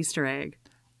amazing Easter egg.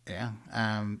 Yeah.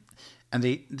 And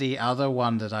the other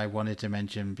one that I wanted to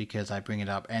mention, because I bring it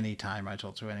up anytime I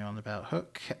talk to anyone about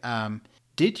Hook,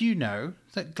 did you know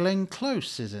that Glenn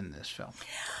Close is in this film?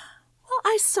 Well,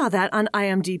 I saw that on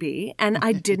IMDb, and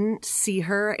I didn't see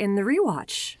her in the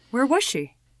rewatch. Where was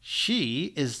she?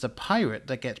 She is the pirate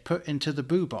that gets put into the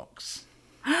boo box.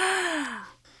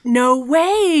 No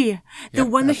way! The Yep,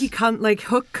 one that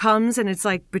Hook comes and it's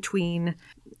like between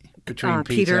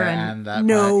Peter and that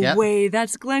No yep. way,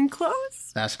 that's Glenn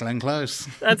Close? That's Glenn Close.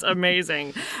 That's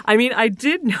amazing. I mean, I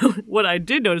did know what I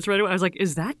did notice right away. I was like,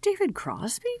 is that David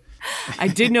Crosby? I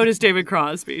did notice David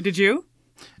Crosby. Did you?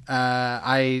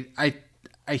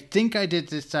 I think I did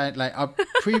this time. Like, I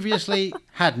previously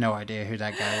had no idea who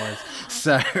that guy was.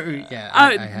 So,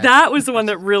 yeah. That was the one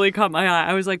that really caught my eye.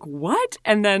 I was like, what?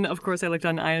 And then, of course, I looked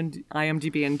on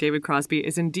IMDb, and David Crosby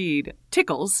is indeed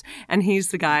Tickles. And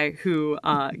he's the guy who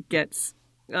gets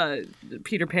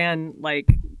Peter Pan,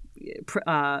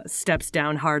 steps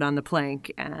down hard on the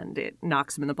plank, and it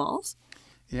knocks him in the balls.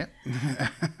 Yep.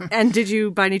 And did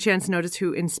you, by any chance, notice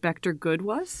who Inspector Good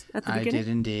was at the beginning? I did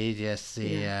indeed, yes.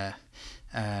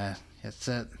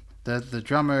 The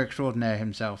drummer extraordinaire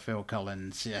himself, Phil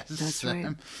Collins. Yes, that's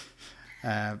right.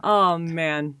 Oh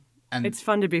man, it's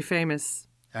fun to be famous.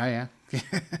 Oh yeah.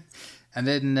 And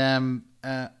then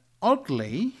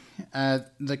oddly,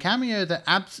 the cameo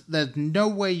that there's no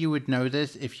way you would know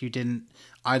this if you didn't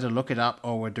either look it up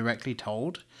or were directly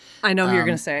told. I know who you're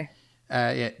going to say.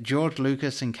 George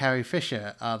Lucas and Carrie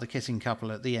Fisher are the kissing couple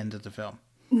at the end of the film.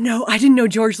 No, I didn't know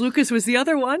George Lucas was the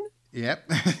other one.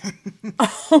 Yep.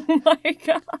 Oh my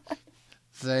god.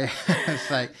 So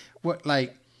it's like, what?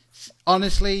 Like,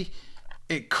 honestly,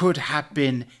 it could have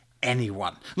been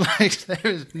anyone. Like,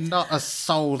 there is not a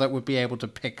soul that would be able to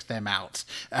pick them out.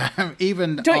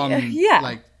 Even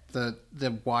like the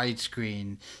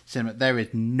widescreen cinema, there is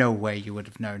no way you would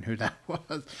have known who that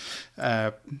was.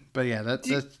 But yeah, that's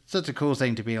such a cool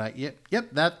thing to be like,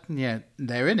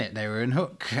 they're in it. They were in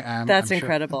Hook. That's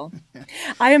incredible. Yeah.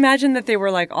 I imagine that they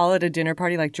were like all at a dinner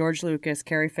party, like George Lucas,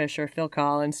 Carrie Fisher, Phil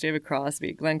Collins, David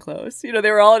Crosby, Glenn Close. You know,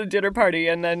 they were all at a dinner party,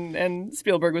 and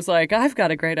Spielberg was like, I've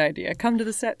got a great idea. Come to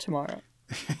the set tomorrow.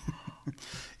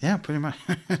 Yeah, pretty much.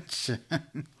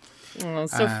 Oh,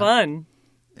 so fun.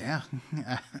 Yeah,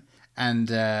 and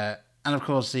of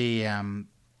course the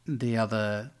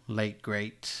other late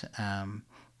great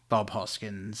Bob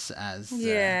Hoskins as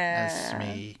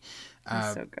Smee.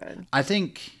 He's so good. I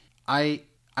think I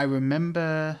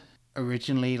remember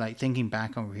originally, like, thinking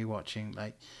back on rewatching,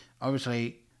 like,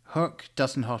 obviously Hook,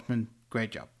 Dustin Hoffman,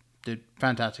 great job, did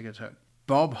fantastic at Hook.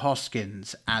 Bob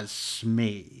Hoskins as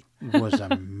Smee was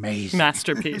amazing.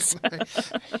 Masterpiece.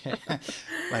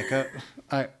 like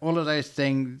all of those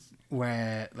things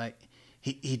where, like,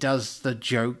 he does the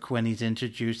joke when he's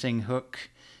introducing Hook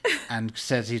and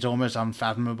says he's almost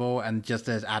unfathomable, and just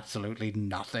there's absolutely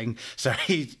nothing. So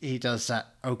he does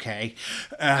that, okay.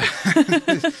 Yeah,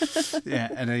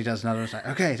 and then he does another, like,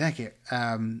 okay, thank you.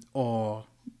 Or,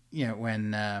 you know,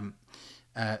 when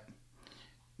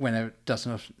it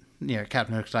doesn't, you know,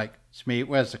 Captain Hook's like, Smee,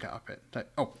 where's the carpet? Like,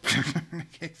 oh.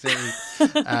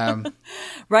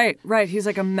 Right. He's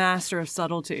like a master of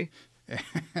subtlety.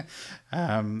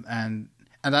 And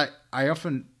I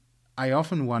often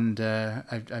wonder,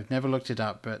 I've never looked it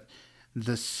up, but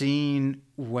the scene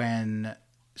when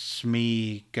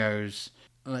Smee goes,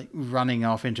 like, running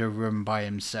off into a room by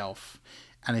himself,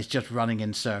 and he's just running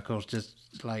in circles,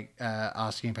 just like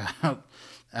asking about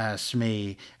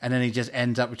Smee, and then he just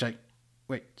ends up with, like,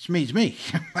 wait, Smee's me.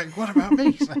 Like, what about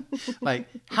me? like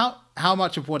how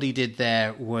much of what he did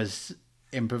there was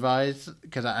improvised?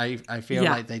 Because I feel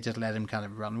like they just let him kind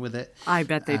of run with it. I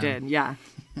bet they did. Yeah.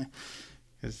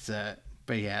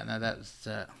 But yeah, no, that's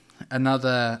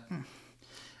another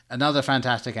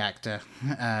fantastic actor.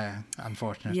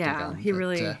 Unfortunately, yeah,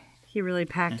 he really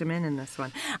packed him in this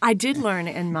one. I did learn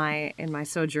in my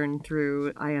sojourn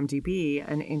through IMDb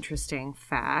an interesting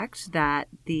fact that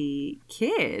the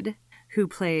kid who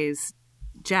plays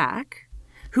Jack,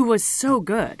 who was so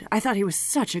good, I thought he was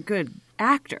such a good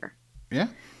actor. Yeah,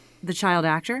 the child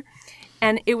actor.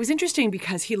 And it was interesting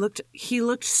because he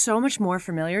looked so much more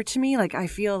familiar to me. Like I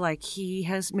feel like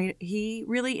he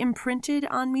really imprinted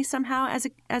on me somehow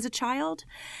as a child.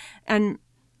 And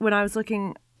when I was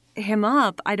looking him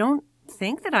up, I don't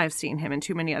think that I've seen him in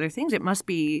too many other things. It must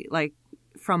be like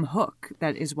from Hook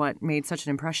that is what made such an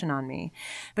impression on me.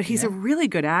 But he's a really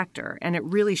good actor, and it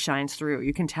really shines through.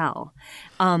 You can tell.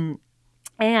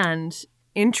 And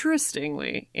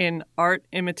interestingly, in art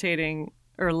imitating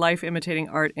or life imitating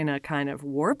art in a kind of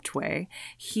warped way,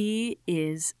 he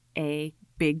is a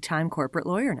big-time corporate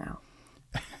lawyer now.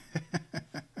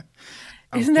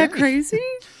 Isn't that crazy?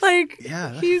 Like,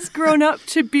 he's grown up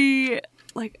to be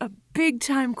like a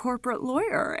big-time corporate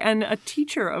lawyer and a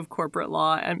teacher of corporate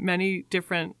law at many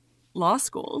different law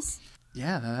schools.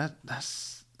 Yeah,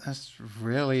 that's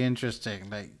really interesting.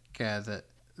 Like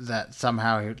that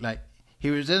somehow he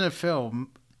was in a film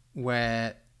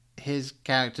where his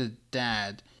character's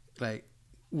dad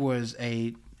was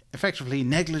a effectively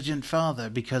negligent father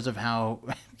because of how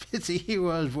busy he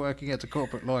was working as a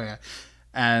corporate lawyer.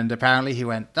 And apparently he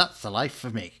went, that's the life for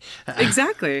me.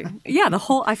 Exactly. Yeah,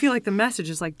 I feel like the message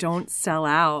is like, don't sell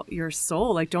out your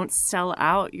soul. Like, don't sell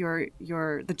out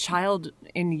the child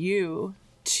in you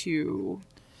to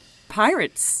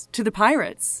the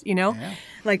pirates, you know? Yeah.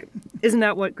 Like, isn't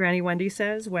that what Granny Wendy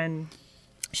says when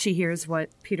she hears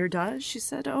what Peter does? She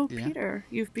said, oh, yeah. Peter,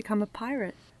 you've become a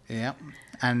pirate. Yeah.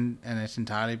 And it's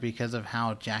entirely because of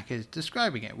how Jack is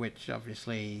describing it, which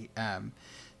obviously...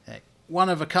 one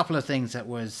of a couple of things that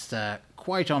was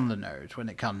quite on the nose when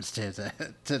it comes to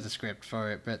the script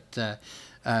for it, but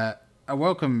a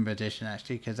welcome addition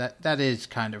actually, because that is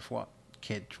kind of what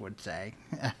kids would say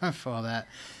for that.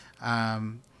 I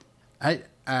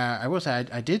will say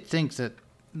I did think that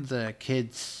the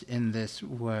kids in this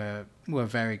were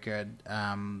very good,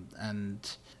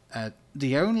 and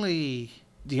the only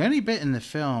bit in the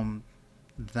film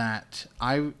that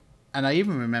I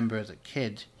even remember as a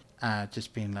kid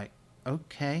just being like,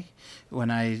 okay, when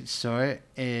I saw it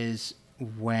is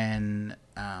when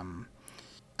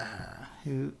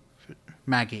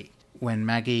Maggie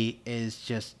is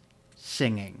just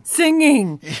singing.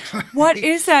 What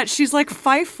is that? She's like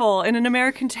Fievel in An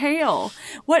American Tail.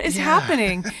 What is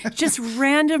happening? Just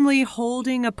randomly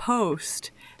holding a post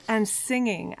and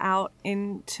singing out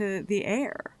into the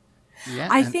air. Yeah,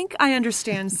 I think I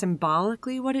understand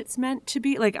symbolically what it's meant to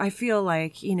be. Like, I feel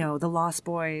like, you know, the Lost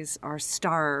Boys are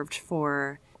starved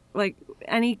for, like,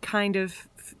 any kind of,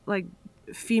 like,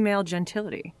 female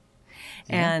gentility.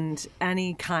 Yeah. And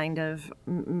any kind of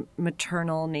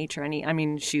maternal nature. I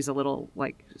mean, she's a little,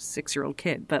 like, 6-year-old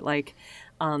kid. But, like,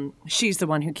 she's the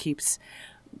one who keeps,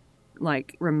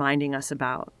 like, reminding us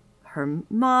about her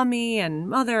mommy and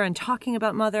mother and talking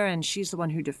about mother. And she's the one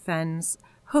who defends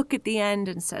Hook at the end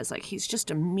and says, like, he's just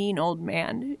a mean old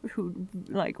man who,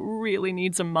 like, really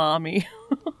needs a mommy.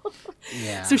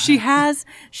 Yeah. So she has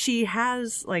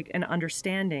like an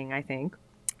understanding, I think,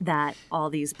 that all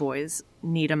these boys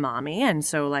need a mommy. And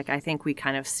so, like, I think we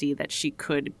kind of see that she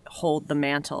could hold the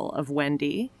mantle of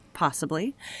Wendy,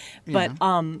 possibly. But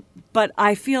but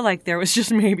I feel like there was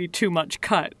just maybe too much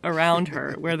cut around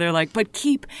her where they're like, but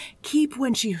keep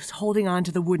when she's holding on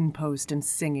to the wooden post and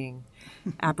singing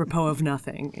apropos of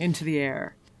nothing into the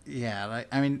air. Yeah, like,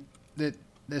 I mean,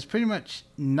 there's pretty much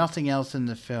nothing else in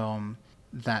the film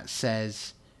that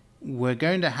says we're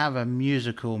going to have a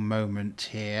musical moment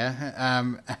here,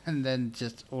 and then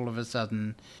just all of a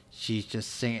sudden she's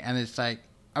just singing. And it's like,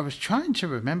 I was trying to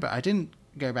remember, I didn't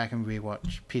go back and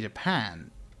rewatch Peter Pan.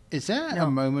 Is there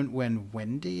a moment when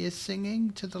Wendy is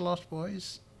singing to the Lost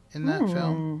Boys in that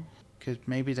film? Because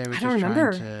maybe they were just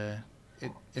trying to...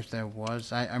 If there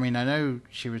was, I mean, I know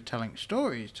she was telling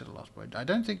stories to the Lost Boys. I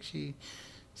don't think she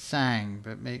sang,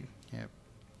 but maybe, yeah.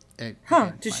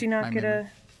 Did she not get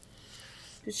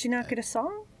a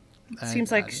song?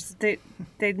 Seems like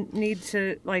they need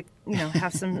to, like, you know,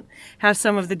 have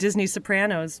some of the Disney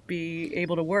Sopranos be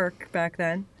able to work back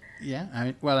then. Yeah,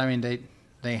 I mean,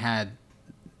 they had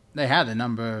a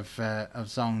number of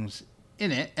songs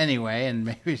in it anyway, and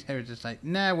maybe they were just like,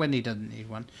 nah, Wendy doesn't need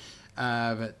one.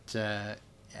 But I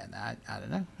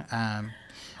don't know.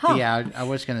 But yeah, I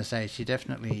was going to say she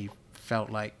definitely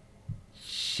felt like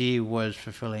she was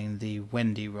fulfilling the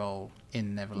Wendy role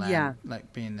in Neverland. Yeah,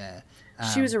 like being there.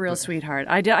 She was a real sweetheart.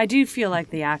 I do feel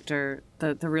like the actor,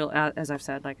 the real, as I've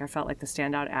said, like I felt like the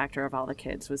standout actor of all the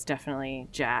kids was definitely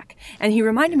Jack, and he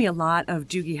reminded me a lot of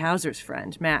Doogie Howser's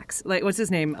friend Max. Like, what's his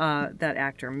name? That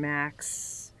actor,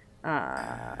 Max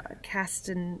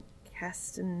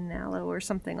Castanello or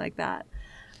something like that.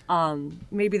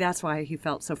 Maybe that's why he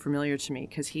felt so familiar to me,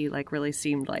 because he, like, really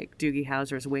seemed like Doogie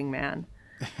Howser's wingman.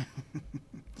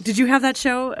 Did you have that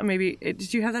show? Maybe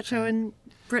did you have that show in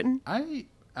Britain?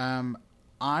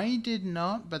 I did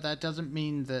not, but that doesn't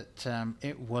mean that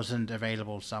it wasn't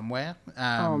available somewhere.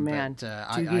 Oh man,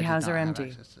 Doogie Howser,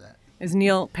 MD. Is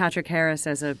Neil Patrick Harris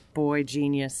as a boy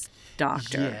genius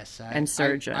doctor and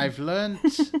surgeon? I've learned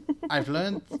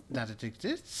that it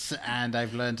exists, and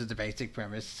I've learned the basic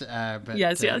premise. But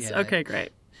yes. Okay,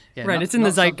 great. Right, it's in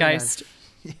the zeitgeist.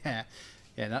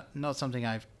 Not something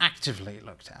I've actively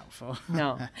looked out for.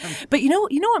 No, but you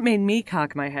know what made me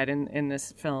cock my head in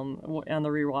this film on the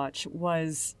rewatch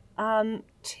was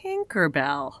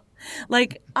Tinkerbell.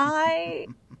 Like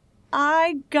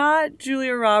I got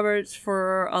Julia Roberts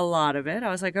for a lot of it. I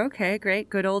was like, okay, great,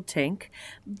 good old Tink.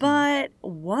 But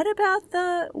what about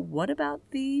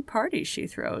the party she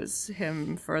throws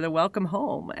him for the welcome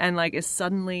home and like is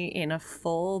suddenly in a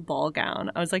full ball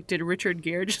gown? I was like, did Richard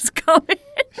Gere just come in?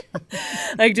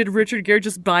 Like, did Richard Gere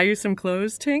just buy you some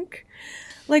clothes, Tink?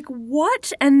 Like,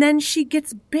 what? And then she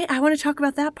gets bit. I want to talk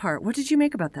about that part. What did you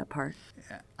make about that part?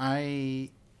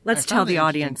 Let's tell the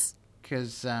audience.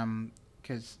 Because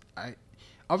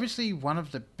obviously one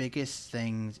of the biggest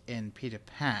things in Peter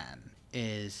Pan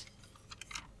is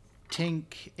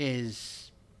Tink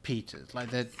is Peter's. Like,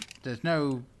 there's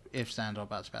no ifs, ands, or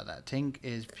buts about that. Tink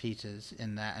is Peter's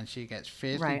in that, and she gets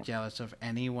fiercely jealous of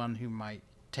anyone who might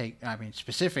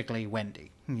specifically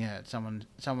Wendy. Yeah,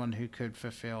 someone who could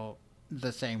fulfill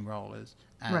the same role as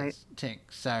Tink.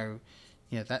 So,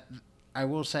 that I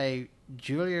will say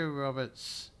Julia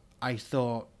Roberts, I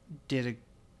thought, did a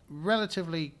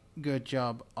relatively good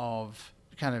job of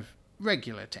kind of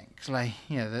regular Tinks. Like,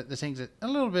 the things that are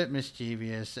a little bit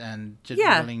mischievous and just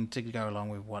willing to go along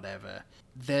with whatever.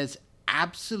 There's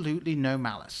absolutely no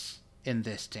malice in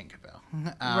this Tinkerbell.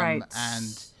 Right.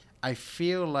 And I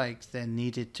feel like there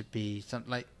needed to be something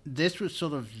like this was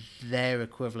sort of their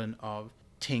equivalent of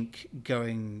Tink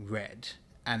going red,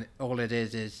 and all it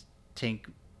is Tink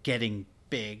getting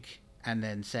big and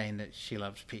then saying that she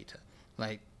loves Peter.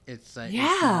 Like, it's like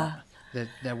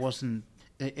it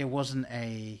wasn't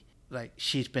a like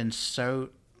she's been so,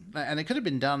 and it could have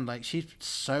been done like she's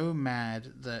so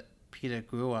mad that Peter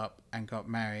grew up and got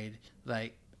married,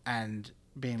 like, and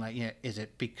being like, is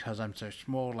it because I'm so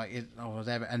small, like, or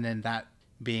whatever, and then that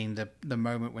being the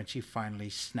moment when she finally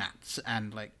snaps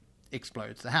and like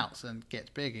explodes the house and gets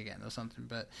big again or something.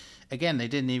 But again, they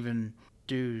didn't even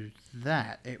do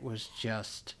that. It was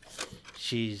just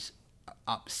she's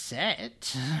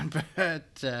upset,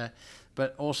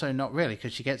 but also not really,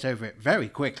 because she gets over it very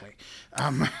quickly.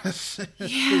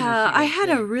 I had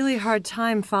a really hard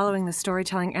time following the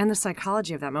storytelling and the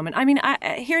psychology of that moment. I mean,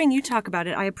 hearing you talk about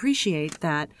it, I appreciate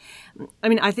that. I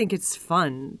mean, I think it's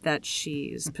fun that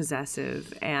she's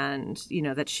possessive and,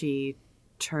 that she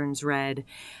turns red.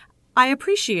 I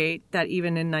appreciate that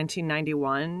even in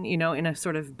 1991, in a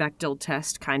sort of Bechdel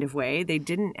test kind of way, they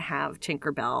didn't have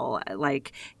Tinkerbell,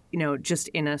 like, just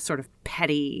in a sort of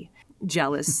petty,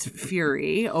 jealous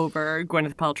fury over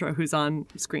Gwyneth Paltrow, who's on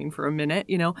screen for a minute,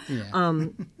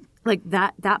 Like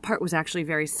that part was actually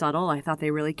very subtle. I thought they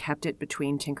really kept it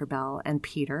between Tinkerbell and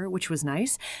Peter, which was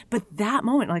nice. But that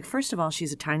moment, like, first of all,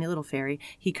 she's a tiny little fairy.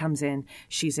 He comes in,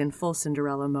 she's in full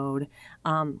Cinderella mode,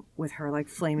 with her like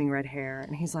flaming red hair,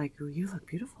 and he's like, "Ooh, you look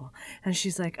beautiful," and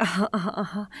she's like,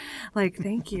 like,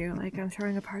 "Thank you, like, I'm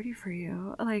throwing a party for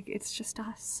you, like, it's just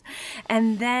us,"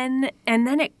 and then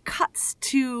it cuts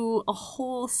to a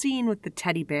whole scene with the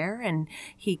teddy bear, and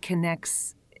he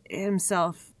connects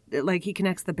himself. Like, he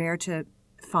connects the bear to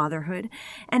fatherhood.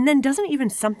 And then doesn't even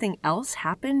something else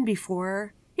happen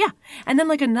before? Yeah. And then,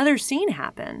 like, another scene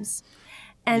happens.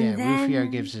 And then Rufio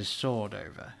gives his sword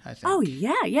over, I think. Oh,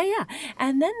 yeah.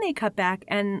 And then they cut back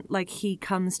and, like, he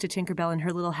comes to Tinkerbell in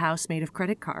her little house made of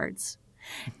credit cards.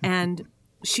 And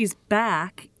she's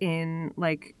back in,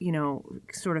 like,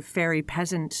 sort of fairy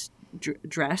peasant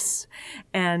dress.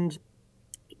 And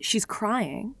she's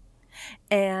crying.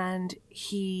 And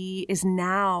he is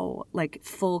now like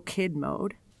full kid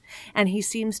mode. And he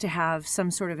seems to have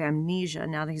some sort of amnesia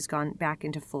now that he's gone back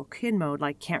into full kid mode,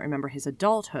 like can't remember his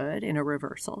adulthood in a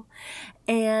reversal.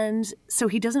 And so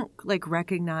he doesn't like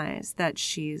recognize that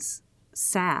she's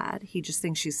sad. He just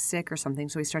thinks she's sick or something.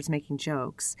 So he starts making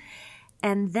jokes.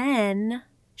 And then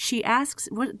she asks,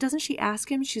 doesn't she ask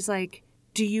him? She's like,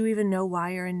 "Do you even know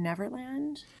why you're in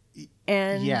Neverland?"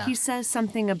 And he says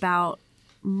something about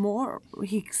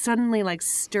he suddenly like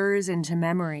stirs into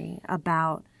memory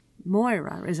about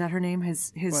Moira. Is that her name?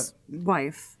 His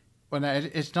wife. Well, no,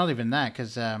 it's not even that,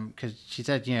 because she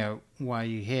said, "Why are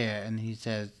you here?" And he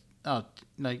says, "Oh,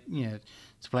 like,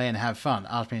 to play and have fun.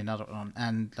 Ask me another one."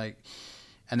 And like,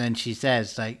 and then she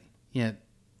says, like,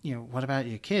 what about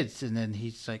your kids? And then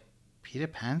he's like, Peter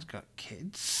Pan's got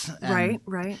kids. Right.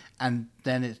 And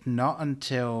then it's not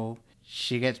until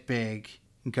she gets big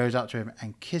and goes up to him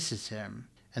and kisses him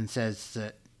and says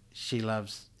that she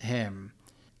loves him.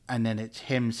 And then it's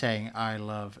him saying, I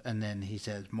love, and then he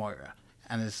says Moira.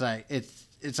 And it's like,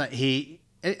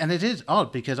 and it is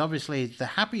odd because obviously the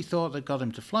happy thought that got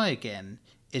him to fly again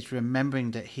is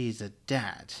remembering that he's a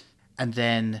dad. And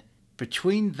then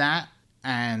between that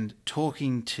and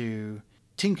talking to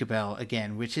Tinkerbell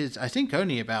again, which is, I think,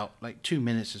 only about 2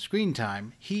 minutes of screen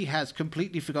time, he has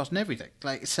completely forgotten everything.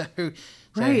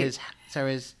 His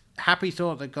happy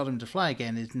thought that got him to fly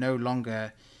again is no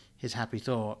longer his happy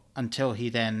thought until he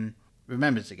then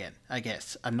remembers again, I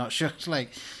guess. I'm not sure. It's a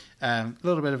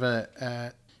little bit of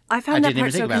a... I found that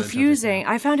part so confusing.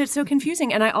 I found it so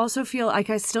confusing. And I also feel like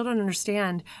I still don't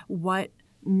understand what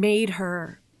made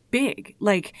her big.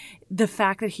 The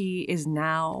fact that he is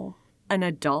now an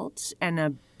adult and a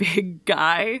big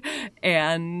guy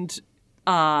and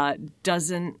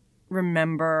doesn't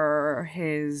remember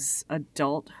his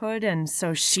adulthood. And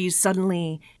so she's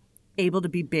suddenly able to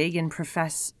be big and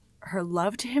profess her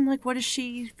love to him. What does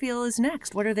she feel is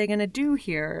next? What are they going to do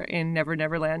here in Never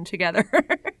Never Land together?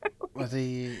 Well,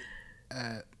 she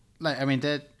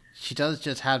does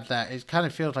just have that. It kind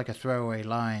of feels like a throwaway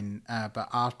line, but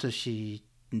after she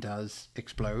does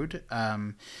explode,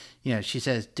 she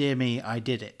says, "Dear me, I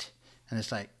did it," and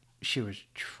it's like she was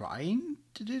trying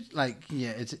to do.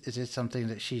 Is it something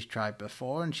that she's tried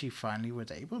before and she finally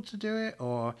was able to do it,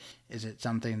 or is it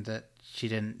something that she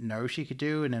didn't know she could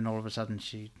do, and then all of a sudden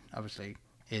she obviously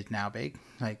is now big?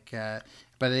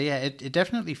 It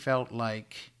definitely felt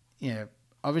like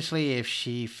obviously, if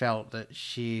she felt that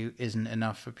she isn't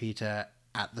enough for Peter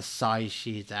at the size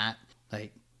she's at,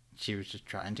 she was just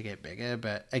trying to get bigger.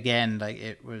 But again,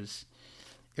 it was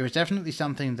definitely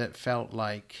something that felt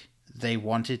like they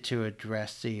wanted to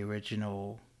address the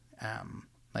original,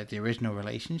 the original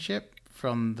relationship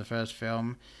from the first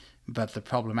film. But the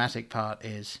problematic part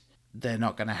is they're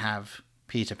not going to have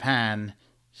Peter Pan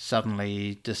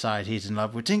suddenly decide he's in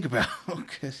love with Tinkerbell,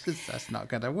 because that's not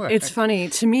going to work. It's funny.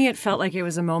 To me, it felt like it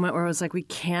was a moment where it was like, we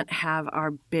can't have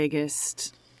our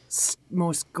biggest,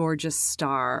 most gorgeous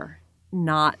star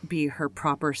not be her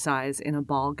proper size in a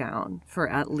ball gown for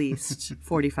at least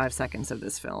 45 seconds of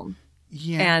this film.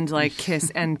 Yeah. And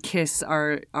kiss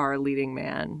our leading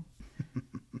man,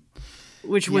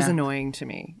 which was annoying to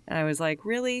me. I was like,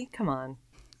 really? Come on.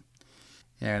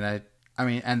 Yeah,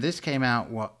 and this came out,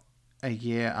 a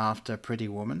year after Pretty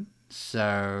Woman,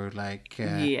 so so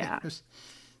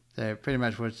pretty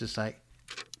much was just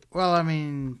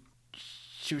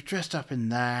she was dressed up in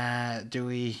that. Do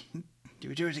we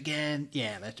do it again?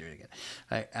 Yeah, let's do it again.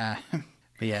 But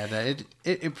yeah,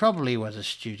 it probably was a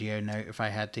studio note if I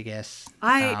had to guess.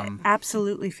 I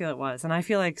absolutely feel it was, and I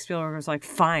feel like Spielberg was like,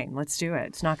 "Fine, let's do it.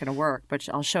 It's not going to work, but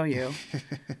I'll show you."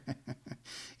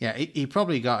 Yeah, he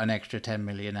probably got an extra $10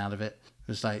 million out of it.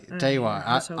 It's tell you what,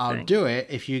 I'll do it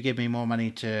if you give me more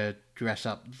money to dress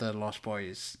up the Lost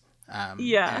Boys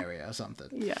area or something.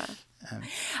 Yeah.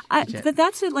 But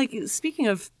that's it. Speaking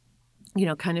of,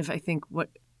 kind of, I think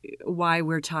why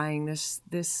we're tying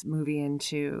this movie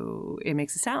into It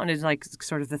Makes a Sound is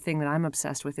sort of the thing that I'm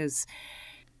obsessed with is,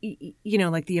 the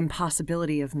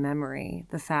impossibility of memory.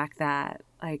 The fact that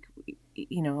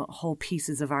whole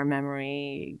pieces of our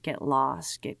memory get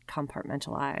lost, get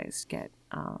compartmentalized, get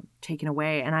taken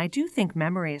away. And I do think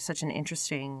memory is such an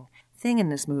interesting thing in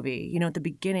this movie. At the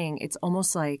beginning, it's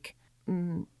almost like,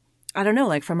 I don't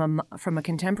know, from a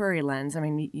contemporary lens. I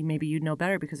mean, maybe you'd know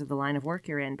better because of the line of work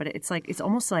you're in, but it's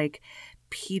almost like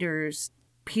Peter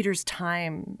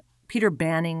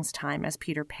Banning's time as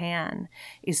Peter Pan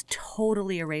is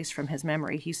totally erased from his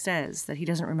memory. He says that he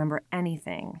doesn't remember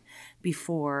anything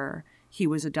before he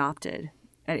was adopted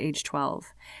at age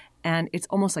 12. And it's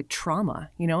almost like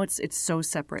trauma, it's so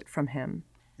separate from him.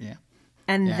 Yeah.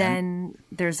 And then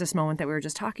there's this moment that we were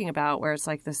just talking about where it's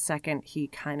like the second he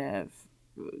kind of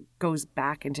goes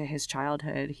back into his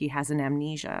childhood, he has an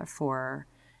amnesia for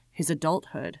his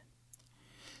adulthood.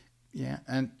 Yeah,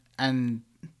 and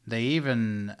they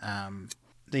even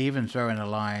throw in a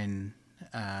line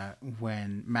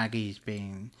when Maggie's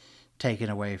being taken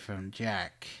away from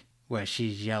Jack, where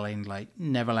she's yelling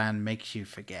 "Neverland makes you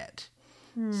forget."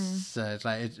 So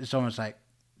it's almost like,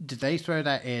 did they throw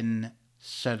that in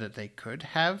so that they could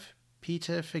have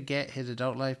Peter forget his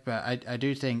adult life? But I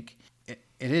do think it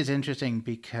is interesting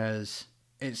because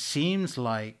it seems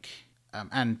like,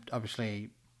 and obviously,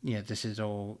 this is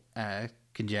all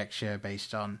conjecture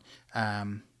based on,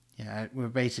 we're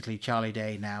basically Charlie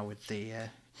Day now with the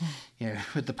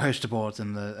with the poster boards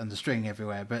and the string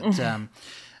everywhere. But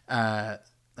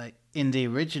like in the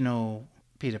original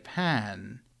Peter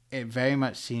Pan, it very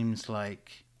much seems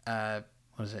like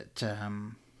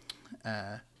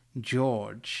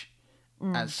George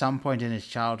at some point in his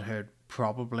childhood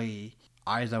probably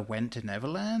either went to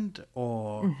Neverland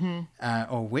or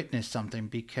witnessed something,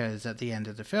 because at the end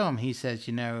of the film he says,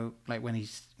 like when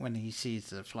he sees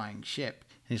the flying ship,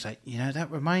 he's like,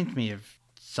 that reminds me of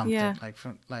something like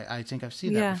I think I've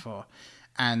seen that before.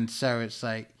 And so it's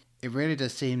like, it really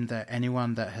does seem that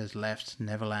anyone that has left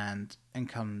Neverland and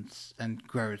comes and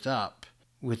grows up,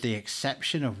 with the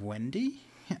exception of Wendy,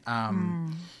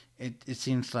 it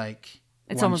seems like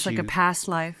it's almost like a past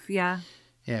life. Yeah.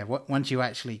 Once you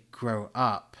actually grow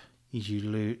up, you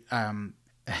lose. I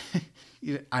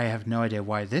have no idea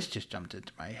why this just jumped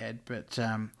into my head, but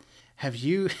have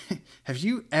you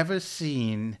ever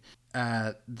seen?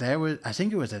 I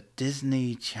think it was a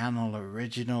Disney Channel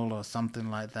original or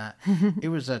something like that. It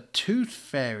was a Tooth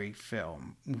Fairy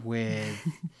film with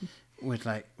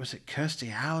like, was it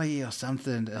Kirstie Alley or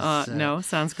something? No,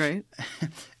 sounds great.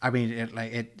 I mean,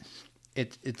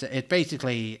 it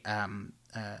basically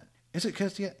is it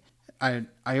Kirstie?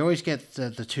 I always get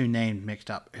the two names mixed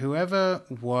up. Whoever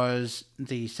was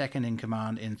the second in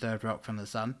command in Third Rock from the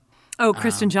Sun. Oh,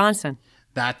 Kristen Johnson.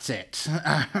 That's it.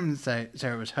 So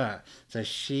it was her. So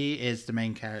she is the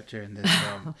main character in this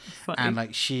film. And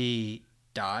like, she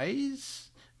dies,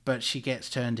 but she gets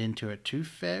turned into a tooth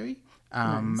fairy.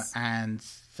 Nice. And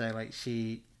so like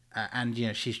she's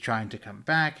trying to come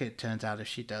back. It turns out if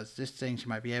she does this thing, she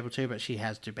might be able to, but she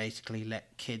has to basically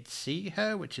let kids see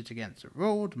her, which is against the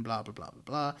rule, and blah, blah, blah, blah,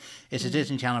 blah. It's a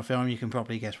Disney Channel film. You can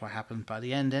probably guess what happens by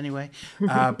the end anyway.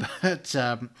 But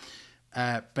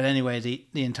anyway,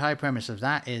 the entire premise of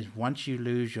that is, once you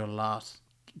lose your last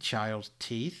child's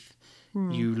teeth,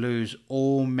 you lose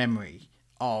all memory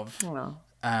of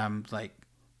like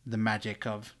the magic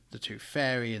of the Tooth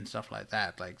Fairy and stuff like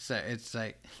that. Like, so it's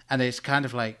like, and it's kind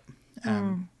of like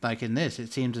like in this,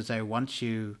 it seems as though once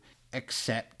you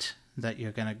accept that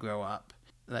you're going to grow up,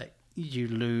 like, you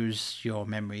lose your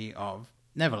memory of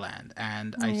Neverland.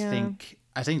 And I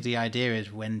think the idea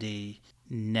is Wendy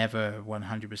never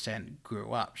 100%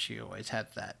 grew up. She always had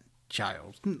that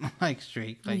child like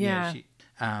streak, like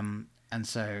and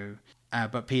so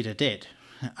but Peter did.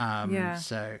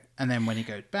 So, and then when he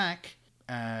goes back,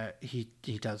 he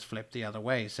does flip the other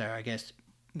way. So I guess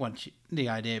the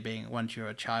idea being, once you're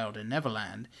a child in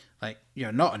Neverland, like,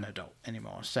 you're not an adult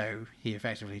anymore. So he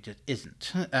effectively just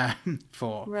isn't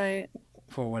for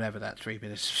whatever that 3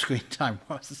 minutes of screen time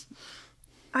was.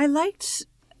 I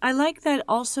like that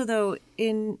also, though,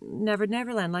 in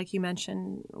Neverland, like you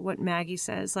mentioned, what Maggie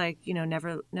says, like,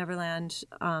 Neverland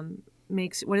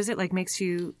makes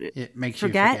you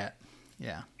forget.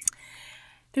 Yeah.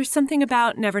 There's something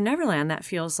about Neverland that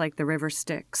feels like the river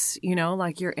Styx,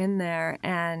 like you're in there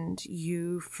and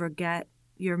you forget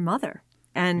your mother.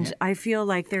 And I feel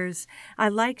like I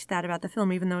liked that about the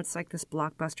film, even though it's like this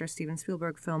blockbuster Steven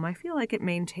Spielberg film. I feel like it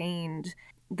maintained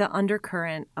the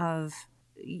undercurrent of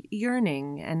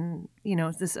yearning and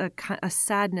this a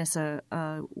sadness,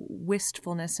 a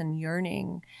wistfulness and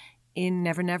yearning in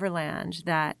Neverland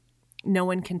that no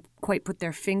one can quite put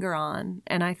their finger on.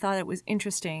 And I thought it was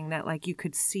interesting that, like, you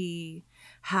could see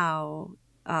how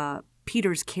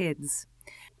Peter's kids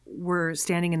were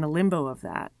standing in the limbo of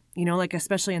that, like,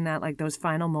 especially in that, like, those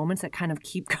final moments that kind of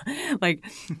keep like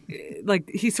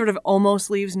he sort of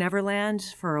almost leaves Neverland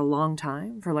for a long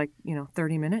time, for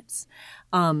 30 minutes.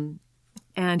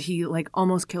 And he, like,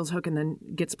 almost kills Hook and then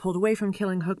gets pulled away from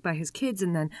killing Hook by his kids,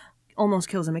 and then almost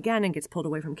kills him again and gets pulled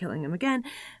away from killing him again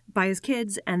by his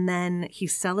kids. And then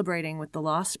he's celebrating with the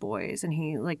Lost Boys and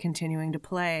he, like, continuing to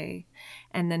play.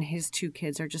 And then his 2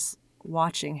 kids are just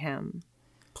watching him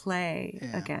play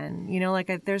again.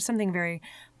 There's something very,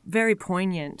 very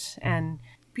poignant and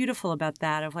beautiful about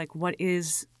that, of like, what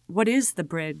is the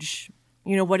bridge?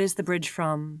 What is the bridge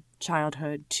from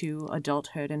childhood to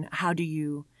adulthood, and how do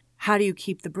you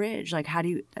keep the bridge? Like,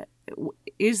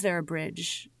 is there a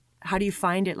bridge? How do you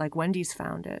find it, like Wendy's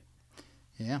found it?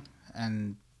 Yeah,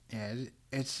 and it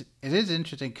is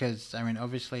interesting because, I mean,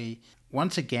 obviously,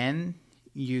 once again,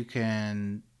 you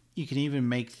can even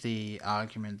make the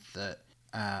argument that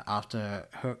after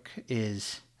Hook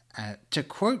is, to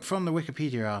quote from the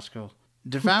Wikipedia article,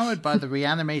 devoured by the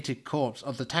reanimated corpse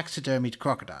of the taxidermied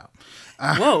crocodile.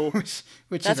 Whoa, which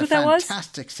that's is a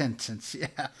fantastic sentence.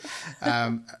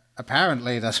 Yeah,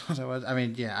 apparently that's what it was. I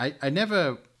mean, I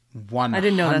never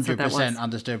 100%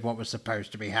 understood what was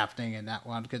supposed to be happening in that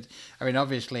one. Because, I mean,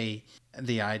 obviously,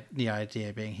 the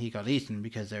idea being he got eaten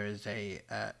because there is a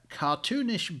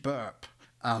cartoonish burp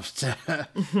after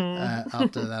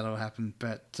that all happened.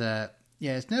 But,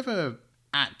 it's never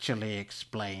actually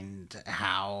explained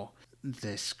how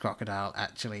this crocodile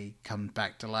actually comes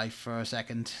back to life for a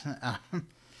second.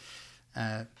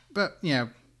 But,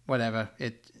 whatever.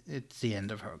 It's the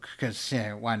end of Hook, because,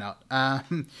 why not?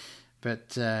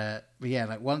 But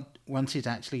once he's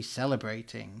actually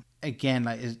celebrating, again,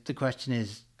 the question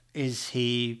is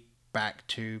he back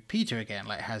to Peter again?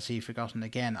 Like, has he forgotten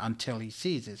again until he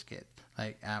sees his kid?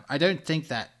 I don't think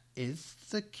that is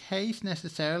the case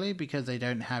necessarily, because they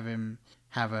don't have him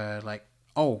have a,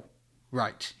 oh,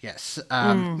 right, yes,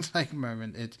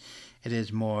 moment. It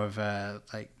is more of a,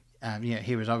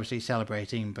 he was obviously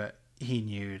celebrating, but he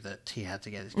knew that he had to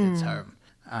get his kids home.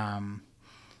 I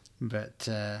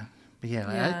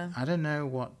don't know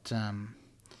what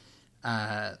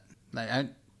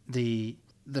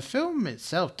the film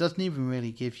itself doesn't even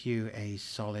really give you a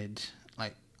solid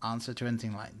answer to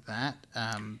anything like that.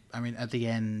 I mean, at the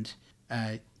end,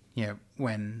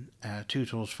 when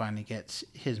Tootles finally gets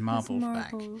his marbles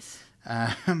back, which,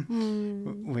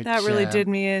 that really did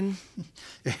me in.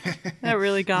 That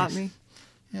really got me.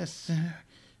 Yes.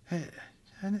 I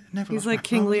never He's like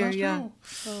King Lear, yeah.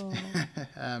 Oh.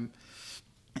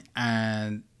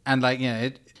 And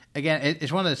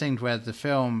it's one of those things where the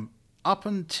film, up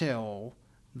until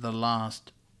the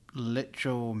last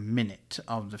literal minute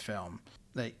of the film,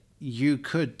 you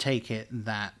could take it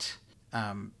that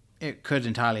it could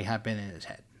entirely have been in his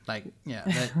head.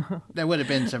 There would have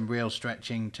been some real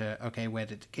stretching to, okay, where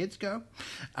did the kids go?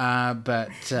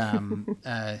 But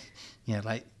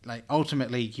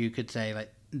ultimately you could say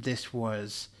this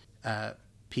was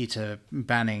Peter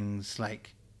Banning's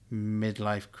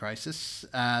midlife crisis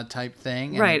type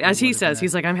thing. Right, as he says,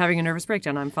 he's like, I'm having a nervous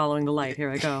breakdown. I'm following the light. Here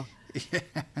I go. Yeah.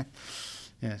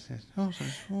 Yes.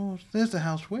 Oh, there's the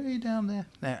house way down there.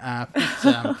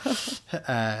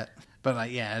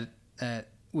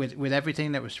 With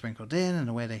everything that was sprinkled in and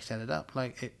the way they set it up,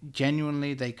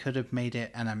 genuinely they could have made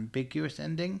it an ambiguous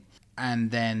ending,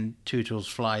 and then Tootles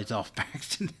flies off back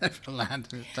to Neverland,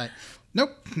 and it's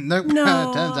nope. No.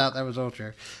 Turns out that was all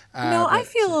true. I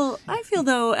feel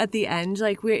though at the end,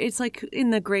 it's like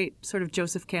in the great sort of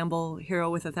Joseph Campbell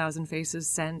Hero with a Thousand Faces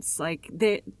sense,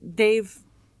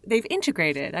 they've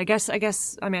integrated. I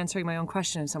guess I'm answering my own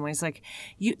question in some ways.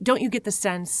 Don't you get the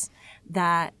sense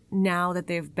that now that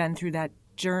they've been through that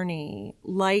journey,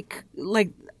 like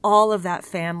all of that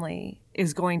family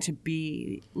is going to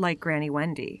be like Granny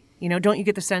Wendy? Don't you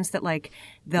get the sense that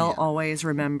they'll always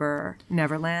remember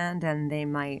Neverland, and they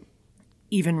might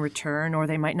even return, or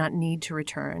they might not need to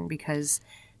return because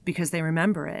they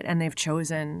remember it, and they've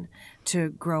chosen to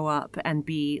grow up and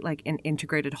be an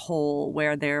integrated whole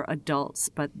where they're adults,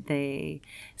 but they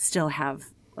still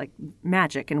have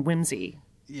magic and whimsy.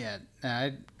 Yeah,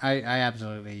 I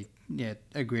absolutely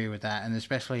agree with that, and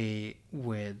especially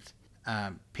with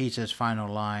Peter's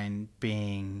final line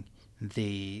being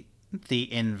the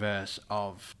inverse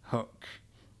of Hook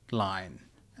line,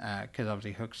 because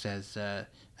obviously Hook says to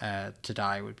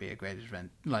die would be a great adventure,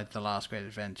 the last great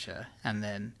adventure, and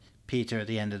then Peter at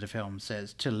the end of the film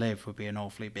says to live would be an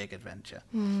awfully big adventure.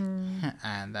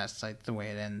 And that's the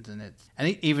way it ends. And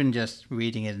even just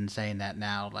reading it and saying that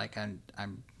now,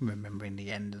 I'm remembering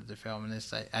the end of the film, and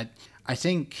it's I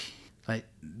think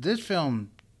this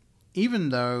film, even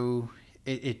though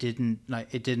it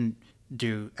didn't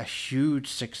do a huge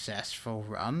successful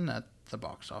run at the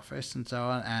box office and so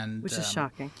on, and which is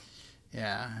shocking.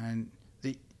 Yeah, and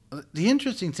the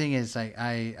interesting thing is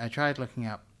I tried looking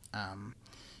up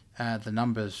the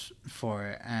numbers for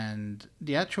it, and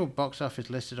the actual box office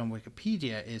listed on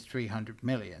Wikipedia is 300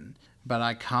 million, but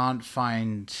I can't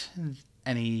find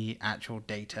any actual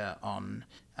data on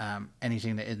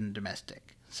anything that isn't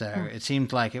domestic. So it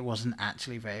seemed like it wasn't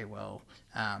actually very well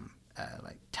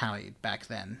tallied back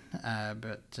then.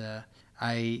 But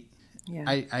I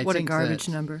what think a garbage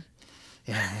that, number.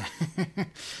 Yeah.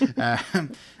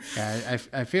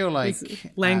 I feel like it's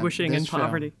languishing in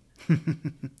poverty.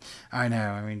 I know.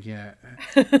 I mean,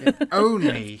 it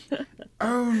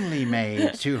only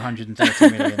made 230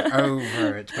 million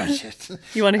over its budget.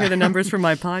 You want to hear the numbers from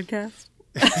my podcast?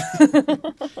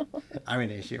 I mean,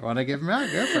 if you want to give them out,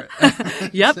 go for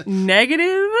it. Yep,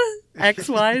 negative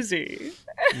XYZ.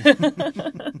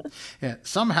 Yeah,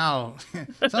 somehow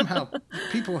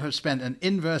people have spent an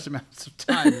inverse amount of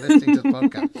time listening to the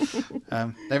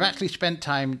podcast. They've actually spent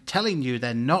time telling you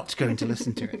they're not going to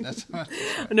listen to it.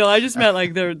 No, I just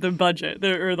meant the budget,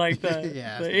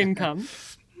 the income.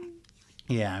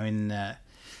 Yeah, I mean,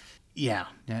 yeah.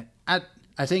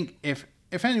 I think if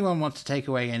anyone wants to take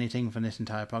away anything from this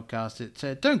entire podcast, it's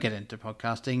don't get into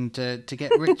podcasting to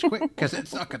get rich quick, because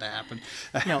it's not going to happen.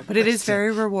 No, but it is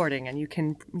very rewarding, and you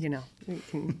can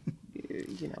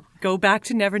go back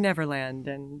to Never Never Land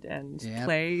and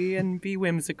play and be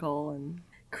whimsical and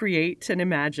create and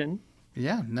imagine.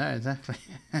 Yeah, no, exactly.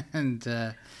 And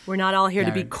we're not all here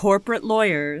to be corporate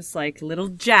lawyers like little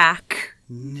Jack.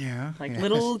 No. Like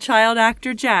little child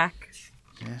actor Jack.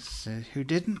 Yes, who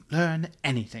didn't learn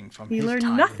anything from he his learned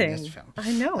time nothing. in this film.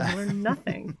 I know, he learned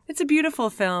nothing. It's a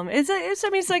beautiful film. It's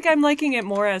like I'm liking it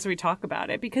more as we talk about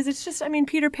it, because it's just, I mean,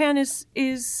 Peter Pan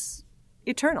is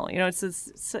eternal. You know,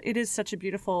 it is such a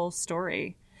beautiful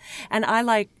story. And I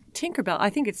like Tinkerbell. I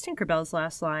think it's Tinkerbell's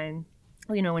last line,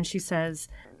 you know, when she says,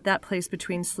 "That place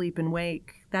between sleep and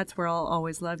wake, that's where I'll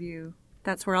always love you.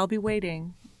 That's where I'll be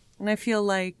waiting." And I feel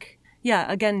like,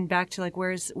 yeah, again, back to like,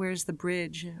 where's the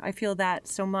bridge? I feel that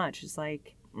so much. It's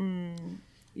like,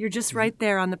 you're just right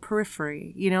there on the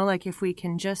periphery. You know, like if we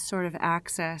can just sort of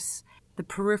access the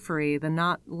periphery, the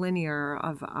not linear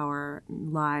of our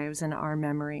lives and our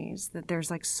memories, that there's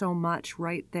like so much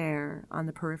right there on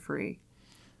the periphery.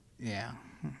 Yeah.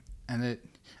 And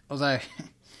although,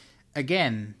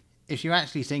 again, if you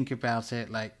actually think about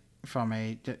it, like from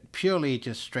a purely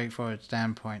just straightforward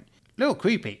standpoint, a little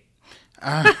creepy.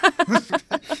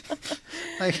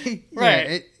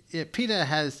 Right. Peter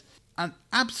has on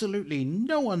absolutely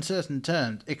no uncertain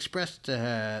terms expressed to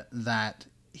her that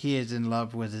he is in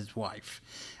love with his wife,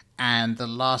 and the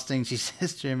last thing she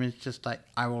says to him is just like,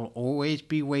 "I will always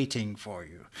be waiting for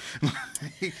you."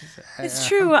 It's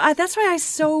true. That's why I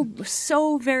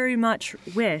so very much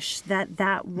wish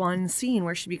that one scene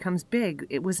where she becomes big,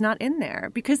 it was not in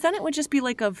there, because then it would just be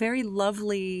like a very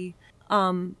lovely,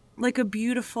 like a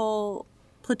beautiful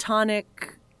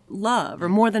platonic love, or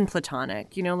more than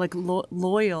platonic, you know, like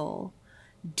loyal,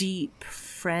 deep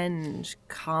friend,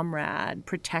 comrade,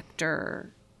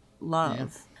 protector love. Yeah.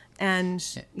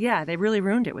 And yeah, they really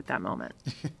ruined it with that moment.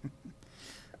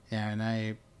 Yeah, and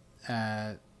I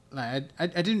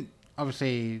didn't,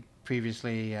 obviously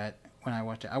previously when I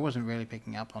watched it, I wasn't really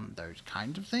picking up on those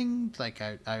kind of things. Like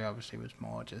I obviously was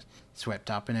more just swept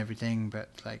up in everything, but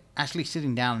like actually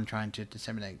sitting down and trying to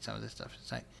disseminate some of this stuff,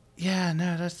 it's like, yeah,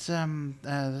 no, that's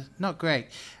not great.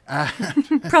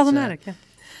 Problematic,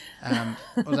 yeah.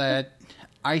 Although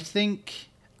I think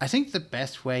the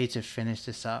best way to finish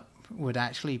this up would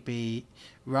actually be,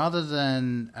 rather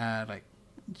than like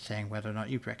saying whether or not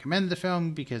you'd recommend the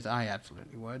film, because I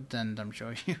absolutely would, and I'm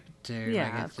sure you would too.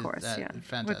 Yeah, like, of course. Yeah.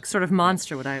 Fantastic. What sort of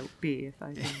monster would I be if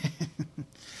I did?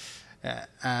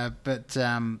 But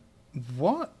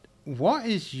what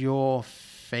is your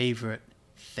favorite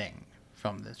thing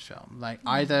from this film? Like,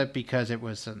 either because it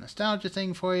was a nostalgia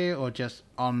thing for you, or just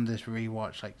on this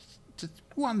rewatch, like just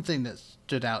one thing that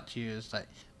stood out to you as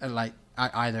like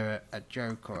either a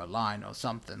joke or a line or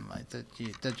something like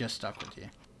that just stuck with you.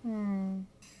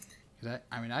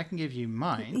 I mean, I can give you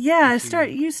mine. Yeah,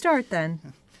 you start then.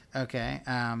 Okay.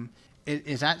 It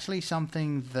is actually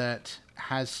something that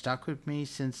has stuck with me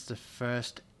since the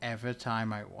first ever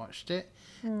time I watched it,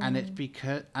 and it's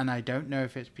because, and I don't know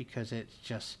if it's because it's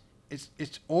just,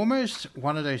 it's almost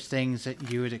one of those things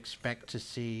that you would expect to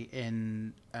see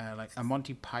in like a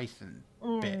Monty Python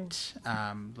bit.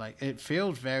 Like, it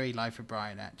feels very Life of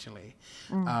Brian, actually.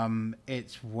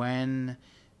 It's when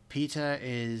Peter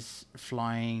is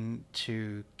flying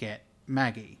to get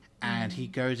Maggie, and he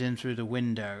goes in through the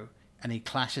window, and he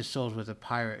clashes swords with a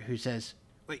pirate who says,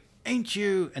 "Wait, ain't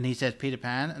you?" And he says, "Peter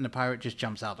Pan," and the pirate just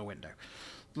jumps out the window.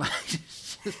 Like,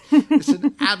 it's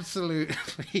an absolutely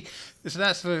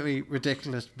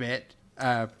ridiculous bit,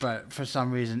 but for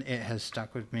some reason it has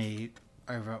stuck with me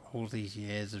over all these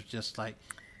years of just like,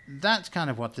 that's kind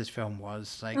of what this film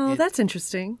was. Like, that's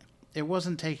interesting. It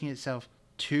wasn't taking itself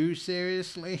too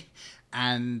seriously,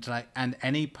 and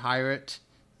any pirate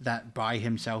that by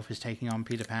himself is taking on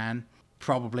Peter Pan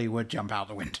probably would jump out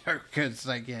the window, because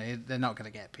like, yeah, they're not going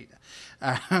to get Peter.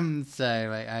 So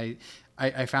like,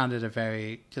 I found it a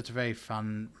very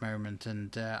fun moment,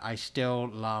 and I still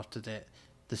laughed at it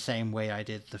the same way I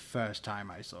did the first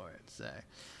time I saw it. So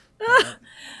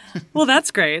well,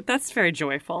 that's great. That's very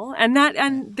joyful, and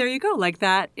there you go. Like,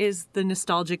 that is the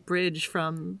nostalgic bridge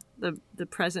from the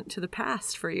present to the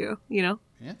past for you. You know,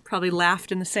 Probably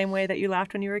laughed in the same way that you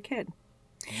laughed when you were a kid.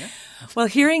 Yeah. Well,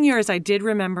 hearing yours, I did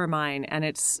remember mine, and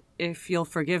it's, if you'll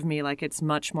forgive me, like, it's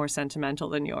much more sentimental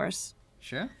than yours.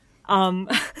 Sure.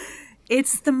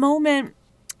 It's the moment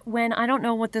when, I don't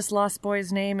know what this Lost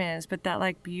Boy's name is, but that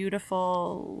like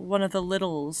beautiful, one of the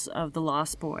littles of the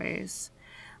Lost Boys,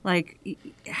 like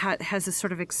has this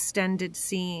sort of extended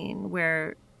scene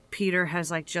where Peter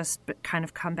has like just kind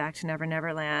of come back to Never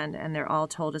Never Land, and they're all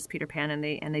told it's Peter Pan, and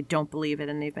they don't believe it,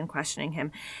 and they've been questioning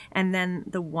him. And then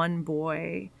the one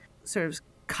boy sort of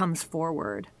comes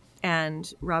forward,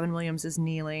 and Robin Williams is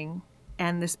kneeling,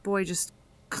 and this boy just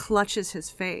clutches his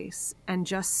face and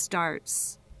just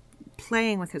starts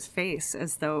playing with his face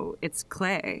as though it's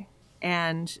clay,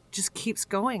 and just keeps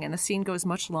going, and the scene goes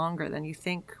much longer than you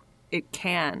think it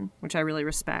can, which I really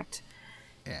respect.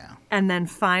 Yeah. And then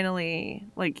finally,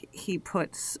 like, he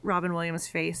puts Robin Williams'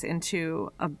 face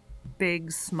into a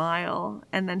big smile,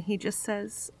 and then he just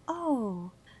says,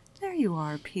 "Oh, there you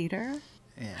are, Peter."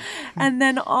 Yeah. And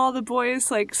then all the boys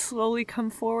like slowly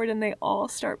come forward, and they all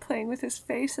start playing with his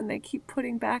face, and they keep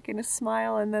putting back in a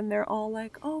smile, and then they're all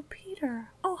like, "Oh,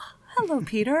 Peter. Oh, hello,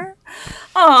 Peter."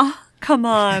 Oh, come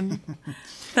on.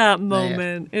 That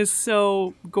moment is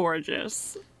so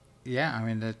gorgeous. Yeah, I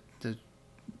mean, they're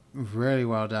really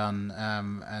well done.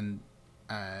 And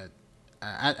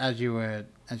as you were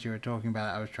talking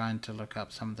about it, I was trying to look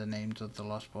up some of the names of the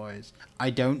Lost Boys. I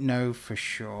don't know for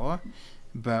sure,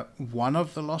 but one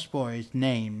of the Lost Boys'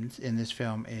 names in this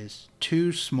film is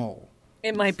Too Small.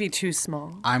 It might be Too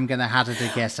Small. I'm gonna hazard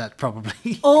a guess that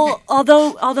probably.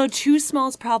 although Too Small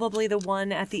is probably the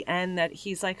one at the end that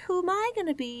he's like, "Who am I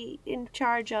gonna be in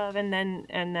charge of?" And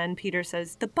then Peter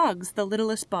says, "The bugs, the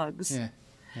littlest bugs." Yeah.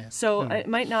 Yeah. So it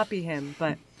might not be him,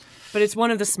 but it's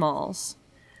one of the Smalls.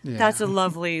 Yeah. That's a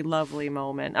lovely, lovely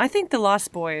moment. I think the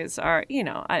Lost Boys are,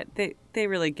 they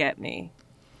really get me.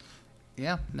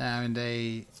 Yeah. No, I mean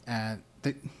they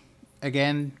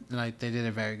again, like, they did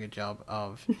a very good job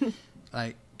of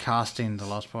like casting the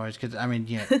Lost Boys, because I mean,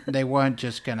 they weren't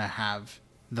just gonna have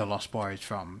the Lost Boys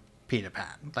from Peter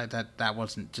Pan, like that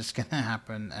wasn't just gonna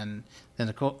happen. And then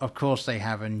of course they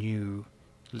have a new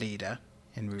leader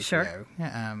in Rufio. Sure.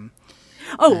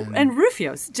 And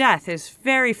Rufio's death is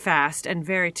very fast and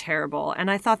very terrible.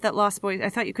 And I thought that Lost Boys, I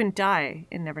thought you couldn't die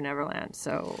in Never Never Land.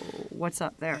 So what's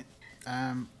up there?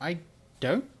 I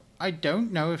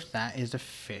don't know if that is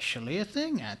officially a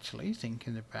thing, actually,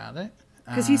 thinking about it.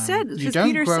 Because he said, you don't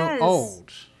Peter grow says,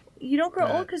 old. You don't grow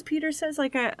old, because Peter says,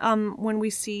 like, when we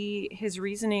see his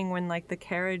reasoning, when like the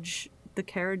carriage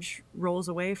rolls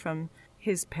away from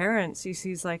his parents,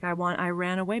 he's like, I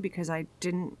ran away because I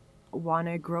didn't want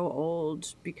to grow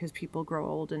old, because people grow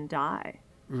old and die.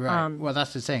 Right. Well,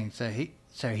 that's the thing. So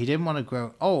he didn't want to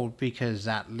grow old because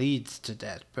that leads to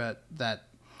death, but that,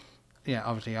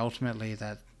 obviously, ultimately,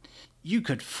 that you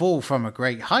could fall from a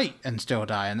great height and still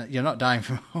die, and you're not dying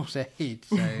from old age.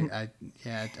 So I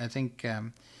think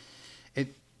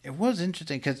it was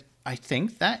interesting, because I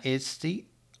think that is the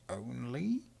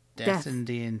only death in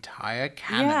the entire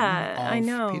canon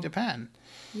of Peter Pan.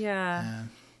 Yeah.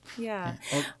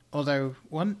 Although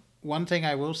one thing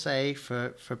I will say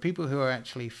for people who are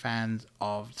actually fans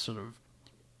of sort of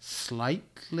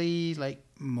slightly like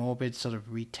morbid sort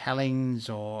of retellings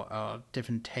or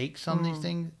different takes on these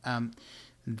things,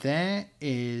 there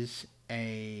is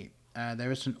an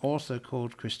author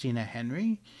called Christina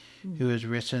Henry who has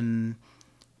written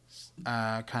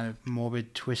kind of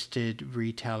morbid, twisted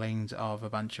retellings of a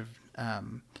bunch of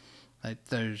like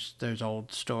those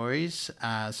old stories.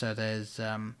 So there's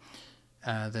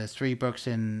 3 books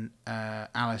in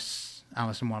Alice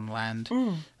in Wonderland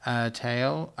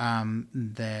tale.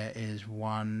 There is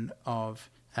one of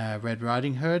Red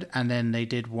Riding Hood, and then they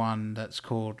did one that's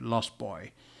called Lost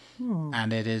Boy,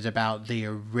 and it is about the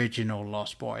original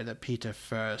Lost Boy that Peter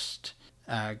first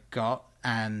got,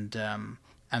 and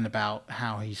about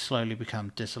how he slowly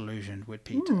become disillusioned with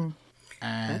Peter.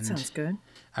 And that sounds good.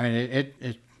 I mean,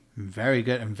 it's very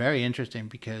good and very interesting,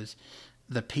 because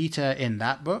the Peter in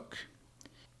that book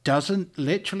does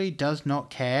not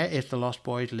care if the Lost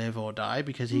Boys live or die,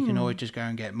 because he can always just go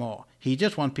and get more. He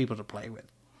just wants people to play with.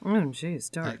 Oh,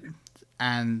 jeez, dark.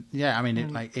 And yeah, I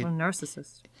mean, what a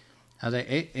narcissist.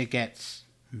 It gets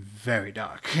very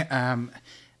dark.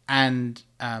 And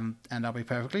I'll be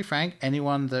perfectly frank,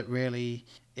 anyone that really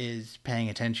is paying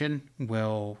attention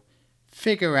will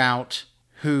figure out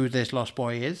who this Lost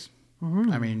Boy is.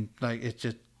 I mean, like, it's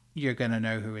just, you're gonna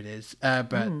know who it is.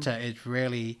 But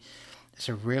it's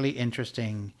a really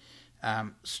interesting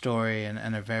story,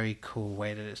 and a very cool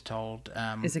way that it's told.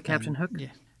 Is it Captain Hook?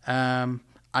 Yeah.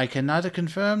 I can neither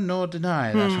confirm nor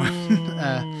deny that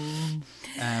one.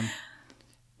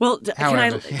 Well,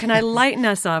 can I lighten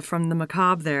us up from the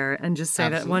macabre there and just say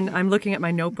that I'm looking at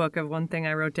my notebook of one thing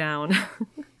I wrote down,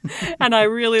 and I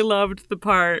really loved the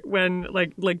part when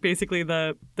like basically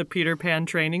the Peter Pan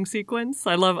training sequence.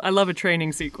 I love a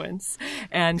training sequence,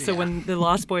 and so when the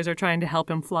Lost Boys are trying to help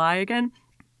him fly again,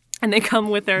 And they come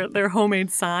with their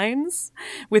homemade signs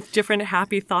with different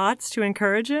happy thoughts to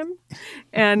encourage him.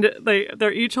 And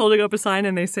they're each holding up a sign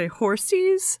and they say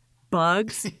horsies,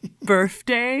 bugs,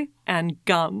 birthday, and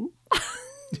gum.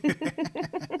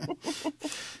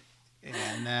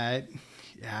 I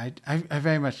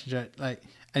very much enjoy it. Like,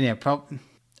 and yeah,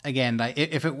 again, like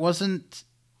if it wasn't,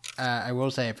 I will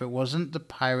say, if it wasn't the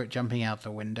pirate jumping out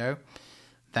the window,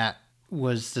 that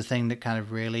was the thing that kind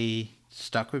of really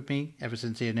stuck with me ever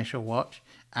since the initial watch.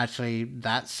 Actually,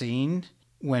 that scene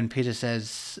when Peter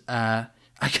says, I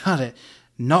got it,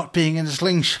 not being in a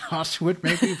slingshot would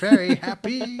make me very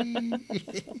happy.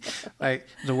 Like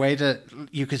the way that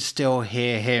you could still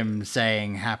hear him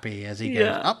saying happy as he goes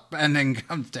up and then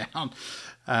comes down.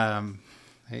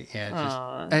 Again,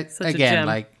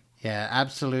 like, yeah,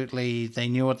 absolutely. They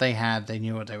knew what they had. They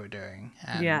knew what they were doing.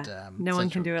 And, no one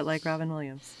can do it like Robin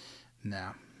Williams.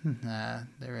 No,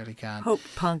 they really can't. Hope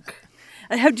punk.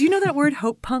 Do you know that word,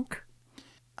 hope punk?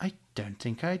 I don't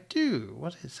think I do.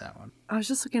 What is that one? I was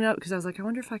just looking it up because I was like, I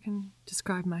wonder if I can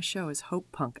describe my show as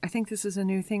hope punk. I think this is a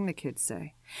new thing the kids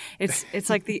say. It's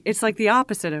like the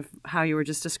opposite of how you were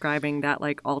just describing that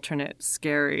like alternate,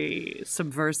 scary,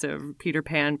 subversive Peter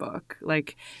Pan book.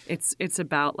 Like it's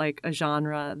about like a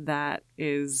genre that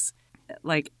is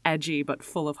like edgy but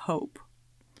full of hope.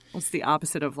 It's the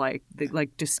opposite of like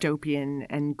dystopian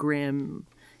and grim.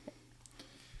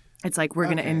 It's like we're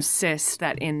going to insist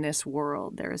that in this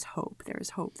world there is hope. There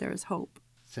is hope. There is hope.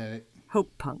 So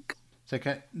hope punk. So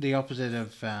the opposite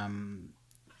of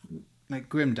like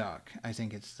grimdark. I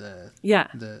think it's the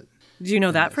Do you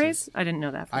know that phrase? I didn't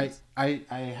know that phrase. I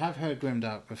have heard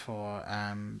grimdark before.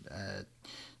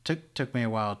 Took me a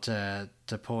while to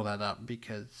pull that up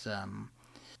because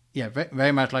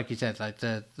very much like you said, like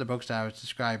the books that I was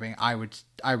describing, I would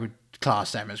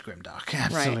class them as grimdark.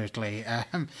 Absolutely.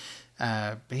 Right.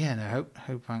 But yeah, no,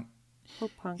 hope punk.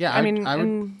 Hope punk. Yeah, I mean,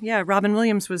 Robin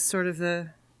Williams was sort of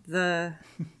the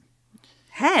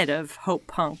head of hope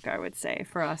punk, I would say,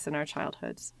 for us in our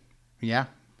childhoods. Yeah,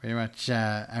 pretty much.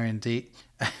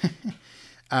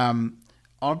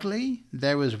 Oddly,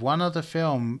 there was one other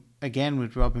film, again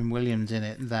with Robin Williams in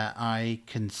it, that I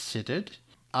considered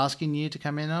asking you to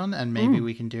come in on, and maybe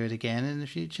we can do it again in the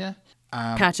future.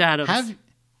 Patch Adams.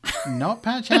 Not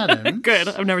Patch Adams. Good,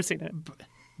 I've never seen it.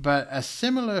 But a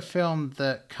similar film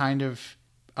that kind of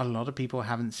a lot of people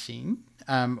haven't seen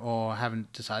or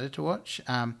haven't decided to watch.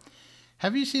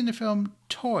 Have you seen the film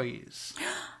Toys?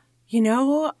 You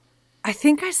know, I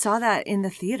think I saw that in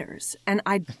the theaters, and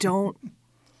I don't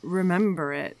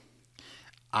remember it.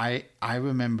 I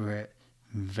remember it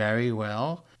very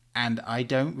well, and I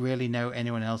don't really know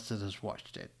anyone else that has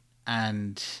watched it.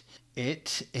 And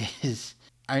it is,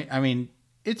 I mean,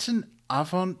 it's an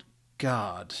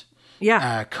avant-garde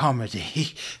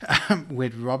comedy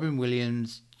with Robin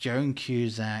Williams, Joan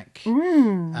Cusack,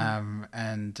 and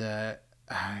I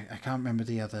can't remember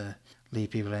the other lead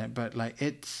people in it, but like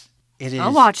it is.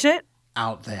 I'll watch it.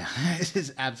 Out there, it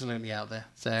is absolutely out there.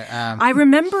 So I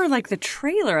remember like the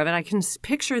trailer of it. I can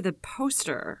picture the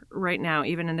poster right now,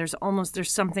 even, and there's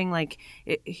something like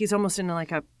he's almost in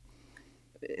like a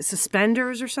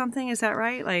suspenders or something. Is that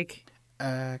right? Like.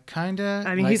 Kinda.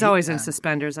 I mean, he's always in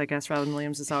suspenders, I guess. Robin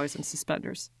Williams is always in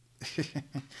suspenders.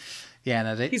 Yeah,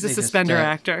 no, he's a suspender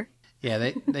actor.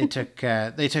 Yeah, they took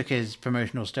his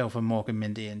promotional still from Mork and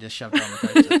Mindy and just shoved it on the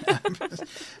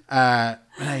poster.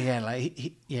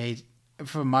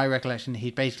 From my recollection,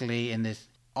 he's basically in this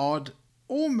odd,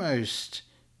 almost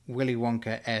Willy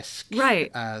Wonka-esque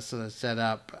sort of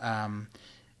setup,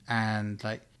 and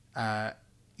like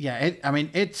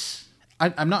it's.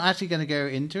 I'm not actually going to go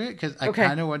into it because I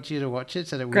kind of want you to watch it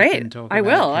so that we can talk about it. I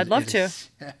will. I'd love to.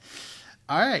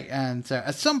 All right. And so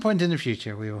at some point in the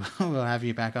future, we'll have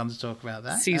you back on to talk about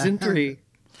that. Season 3.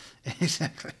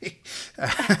 Exactly.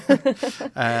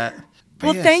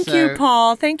 Thank you,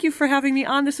 Paul. Thank you for having me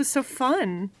on. This was so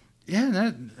fun. Yeah,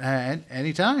 no,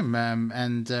 anytime.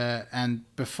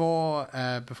 And before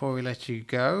we let you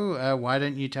go, why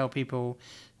don't you tell people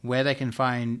where they can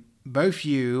find both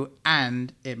you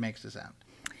and It Makes a Sound?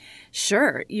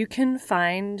 Sure. You can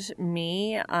find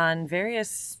me on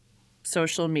various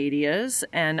social medias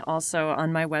and also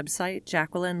on my website,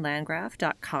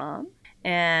 JacquelineLandgraf.com.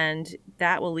 And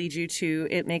that will lead you to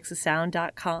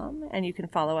itmakesasound.com. And you can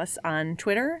follow us on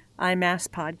Twitter, iMass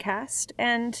Podcast,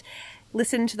 and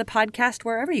listen to the podcast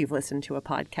wherever you've listened to a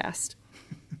podcast.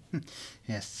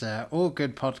 Yes, all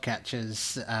good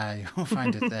podcatchers. You'll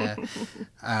find it there.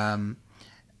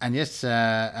 And yes,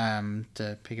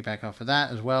 to piggyback off of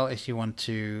that as well, if you want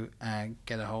to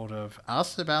get a hold of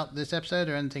us about this episode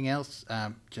or anything else,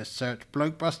 just search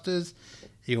Blokebusters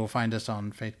You'll find us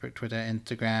on Facebook, Twitter,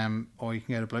 Instagram, or you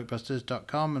can go to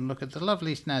blokebusters.com and look at the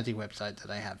lovely snazzy website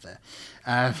that I have there.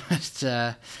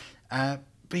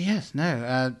 But yes,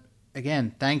 no.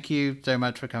 Again, thank you so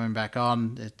much for coming back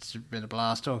on. It's been a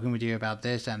blast talking with you about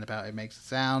this and about It Makes a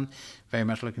Sound. Very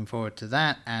much looking forward to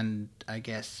that. And I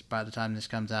guess by the time this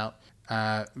comes out,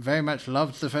 very much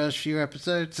loved the first few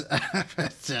episodes.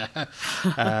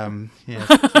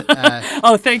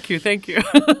 Oh, thank you.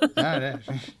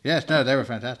 Yes, no, they were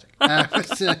fantastic.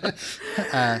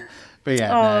 But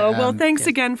yeah. Well, thanks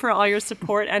again for all your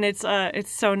support, and it's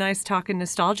so nice talking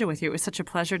nostalgia with you. It was such a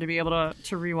pleasure to be able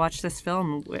to rewatch this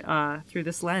film through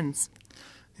this lens.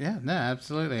 Yeah, no,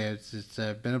 absolutely. It's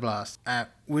been a blast.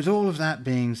 With all of that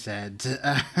being said,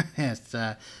 yes,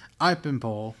 I've been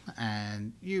Paul,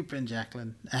 and you've been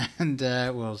Jacqueline, and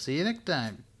we'll see you next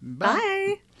time.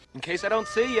 Bye. In case I don't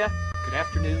see you, good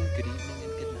afternoon, good evening,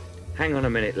 and good night. Hang on a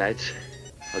minute, lads.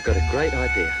 I've got a great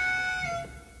idea.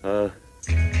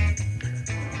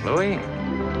 Louis,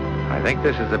 I think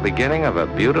this is the beginning of a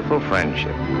beautiful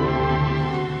friendship.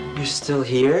 You're still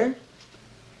here?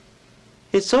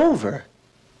 It's over.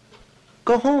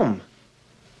 Go home.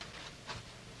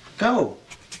 Go.